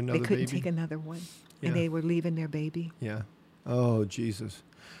couldn't feed another They couldn't baby. take another one. Yeah. And they were leaving their baby. Yeah. Oh, Jesus.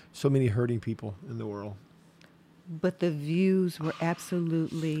 So many hurting people in the world. but the views were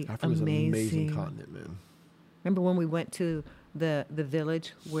absolutely Africa was amazing. an amazing continent, man. Remember when we went to the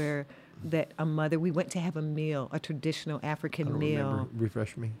village where we went to have a meal, a traditional African meal. Remember.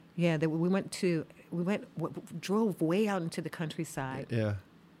 Refresh me. Yeah, drove way out into the countryside. Yeah.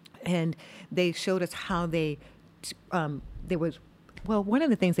 And they showed us how one of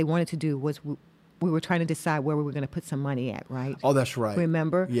the things they wanted to do was we were trying to decide where we were going to put some money at, right? Oh, that's right.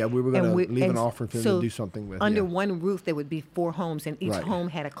 Remember? Yeah, we were going to leave an offering for them to do something with. Under one roof, there would be 4 homes, and each home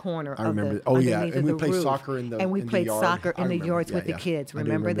had a corner. I remember. Underneath and we the played roof. soccer in the and we in played the yard. soccer in the yards with the kids.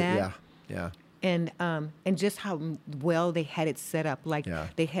 Remember that? Yeah. And just how well they had it set up. Like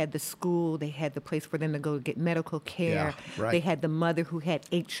they had the school, they had the place for them to go get medical care. Yeah, right. They had the mother who had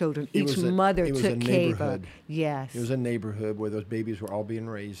 8 children. Each mother took care of. Yes. It was a neighborhood where those babies were all being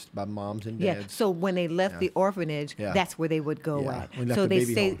raised by moms and dads. Yeah. So when they left the orphanage, that's where they would go at. So they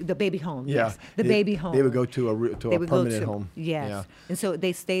stayed the baby home. Yes. The baby home. They would go to a permanent home. Yes. Yeah. And so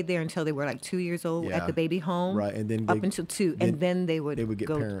they stayed there until they were like 2 years old at the baby home. Right. And then up until 2, and then they would get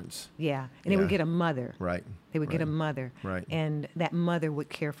go, parents. Yeah. And they would get a mother. Right. They would get a mother. Right. And that mother would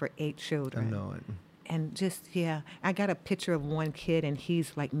care for 8 children. I know it. And I got a picture of one kid, and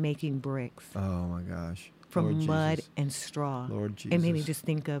he's like making bricks. Oh my gosh. From mud and straw. Lord Jesus. It made me just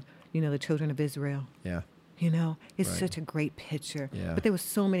think of, the children of Israel. Yeah. It's such a great picture. Yeah. But there were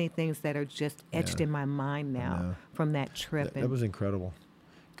so many things that are just etched in my mind now from that trip. That was incredible.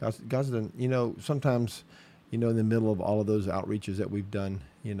 God's done, sometimes, in the middle of all of those outreaches that we've done,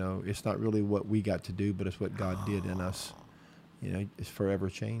 it's not really what we got to do, but it's what God did in us. It's forever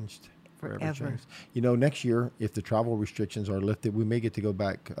changed. Forever changed. Next year, if the travel restrictions are lifted, we may get to go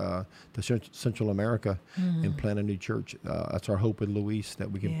back to Central America and plant a new church. That's our hope with Luis, that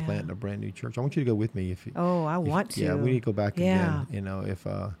we can plant a brand new church. I want you to go with me. I want to. Yeah, we need to go back again. If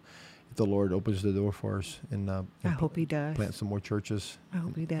the Lord opens the door for us, and I hope He does. Plant some more churches. I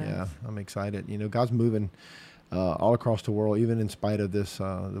hope He does. Yeah, I'm excited. God's moving all across the world, even in spite of this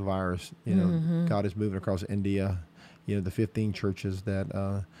the virus. God is moving across India. The 15 churches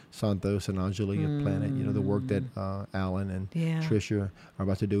that Santos and Anjali have planted. The work that Alan and Tricia are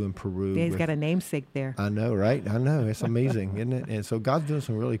about to do in Peru. He's got a namesake there. I know, right? I know. It's amazing, isn't it? And so God's doing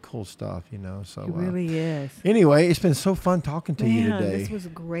some really cool stuff, So He really is. Anyway, it's been so fun talking to you today. This was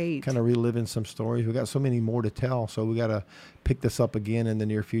great. Kind of reliving some stories. We got so many more to tell, so we got to pick this up again in the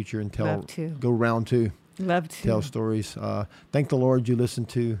near future and go round 2. Love to tell stories. Thank the Lord you listened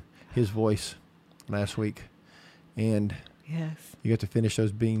to His voice last week. And you got to finish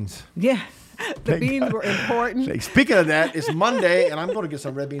those beans. Yeah, the beans were important. Speaking of that, it's Monday, and I'm going to get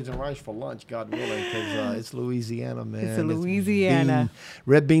some red beans and rice for lunch, God willing, because it's Louisiana, man. It's Louisiana.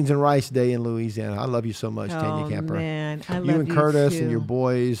 Red beans and rice day in Louisiana. I love you so much, Tanya Camper. Oh, man. I love you and Curtis too. And your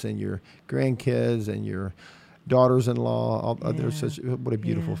boys and your grandkids and your daughters-in-law. What a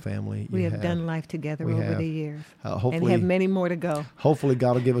beautiful family we have done life together over the years. Hopefully, and have many more to go. Hopefully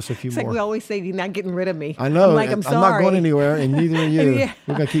God will give us a few more. It's like we always say, you're not getting rid of me. I know. I'm sorry. I'm not going anywhere, and neither are you.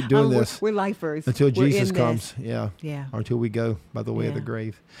 We're going to keep doing this. We're lifers. Until Jesus comes. Yeah. Or until we go by the way of the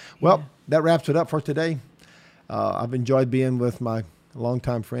grave. Well, that wraps it up for today. I've enjoyed being with my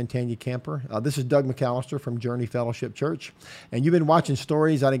longtime friend Tanya Camper. This is Doug McAllister from Journey Fellowship Church. And you've been watching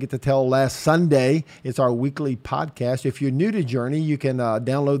stories I didn't get to tell last Sunday. It's our weekly podcast. If you're new to Journey, you can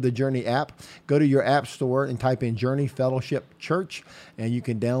download the Journey app. Go to your app store and type in Journey Fellowship Church, and you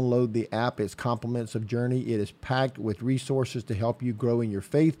can download the app. It's compliments of Journey. It is packed with resources to help you grow in your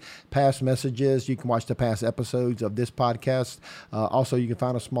faith, past messages. You can watch the past episodes of this podcast. Also, you can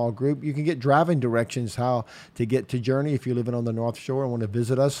find a small group. You can get driving directions how to get to Journey if you're living on the North Shore and want to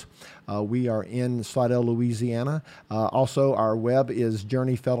visit us. We are in Slidell, Louisiana. Also, our web is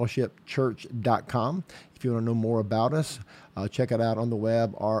journeyfellowshipchurch.com. If you want to know more about us, check it out on the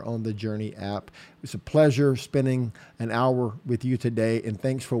web or on the Journey app. It's a pleasure spending an hour with you today, and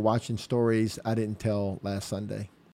thanks for watching stories I didn't tell last Sunday.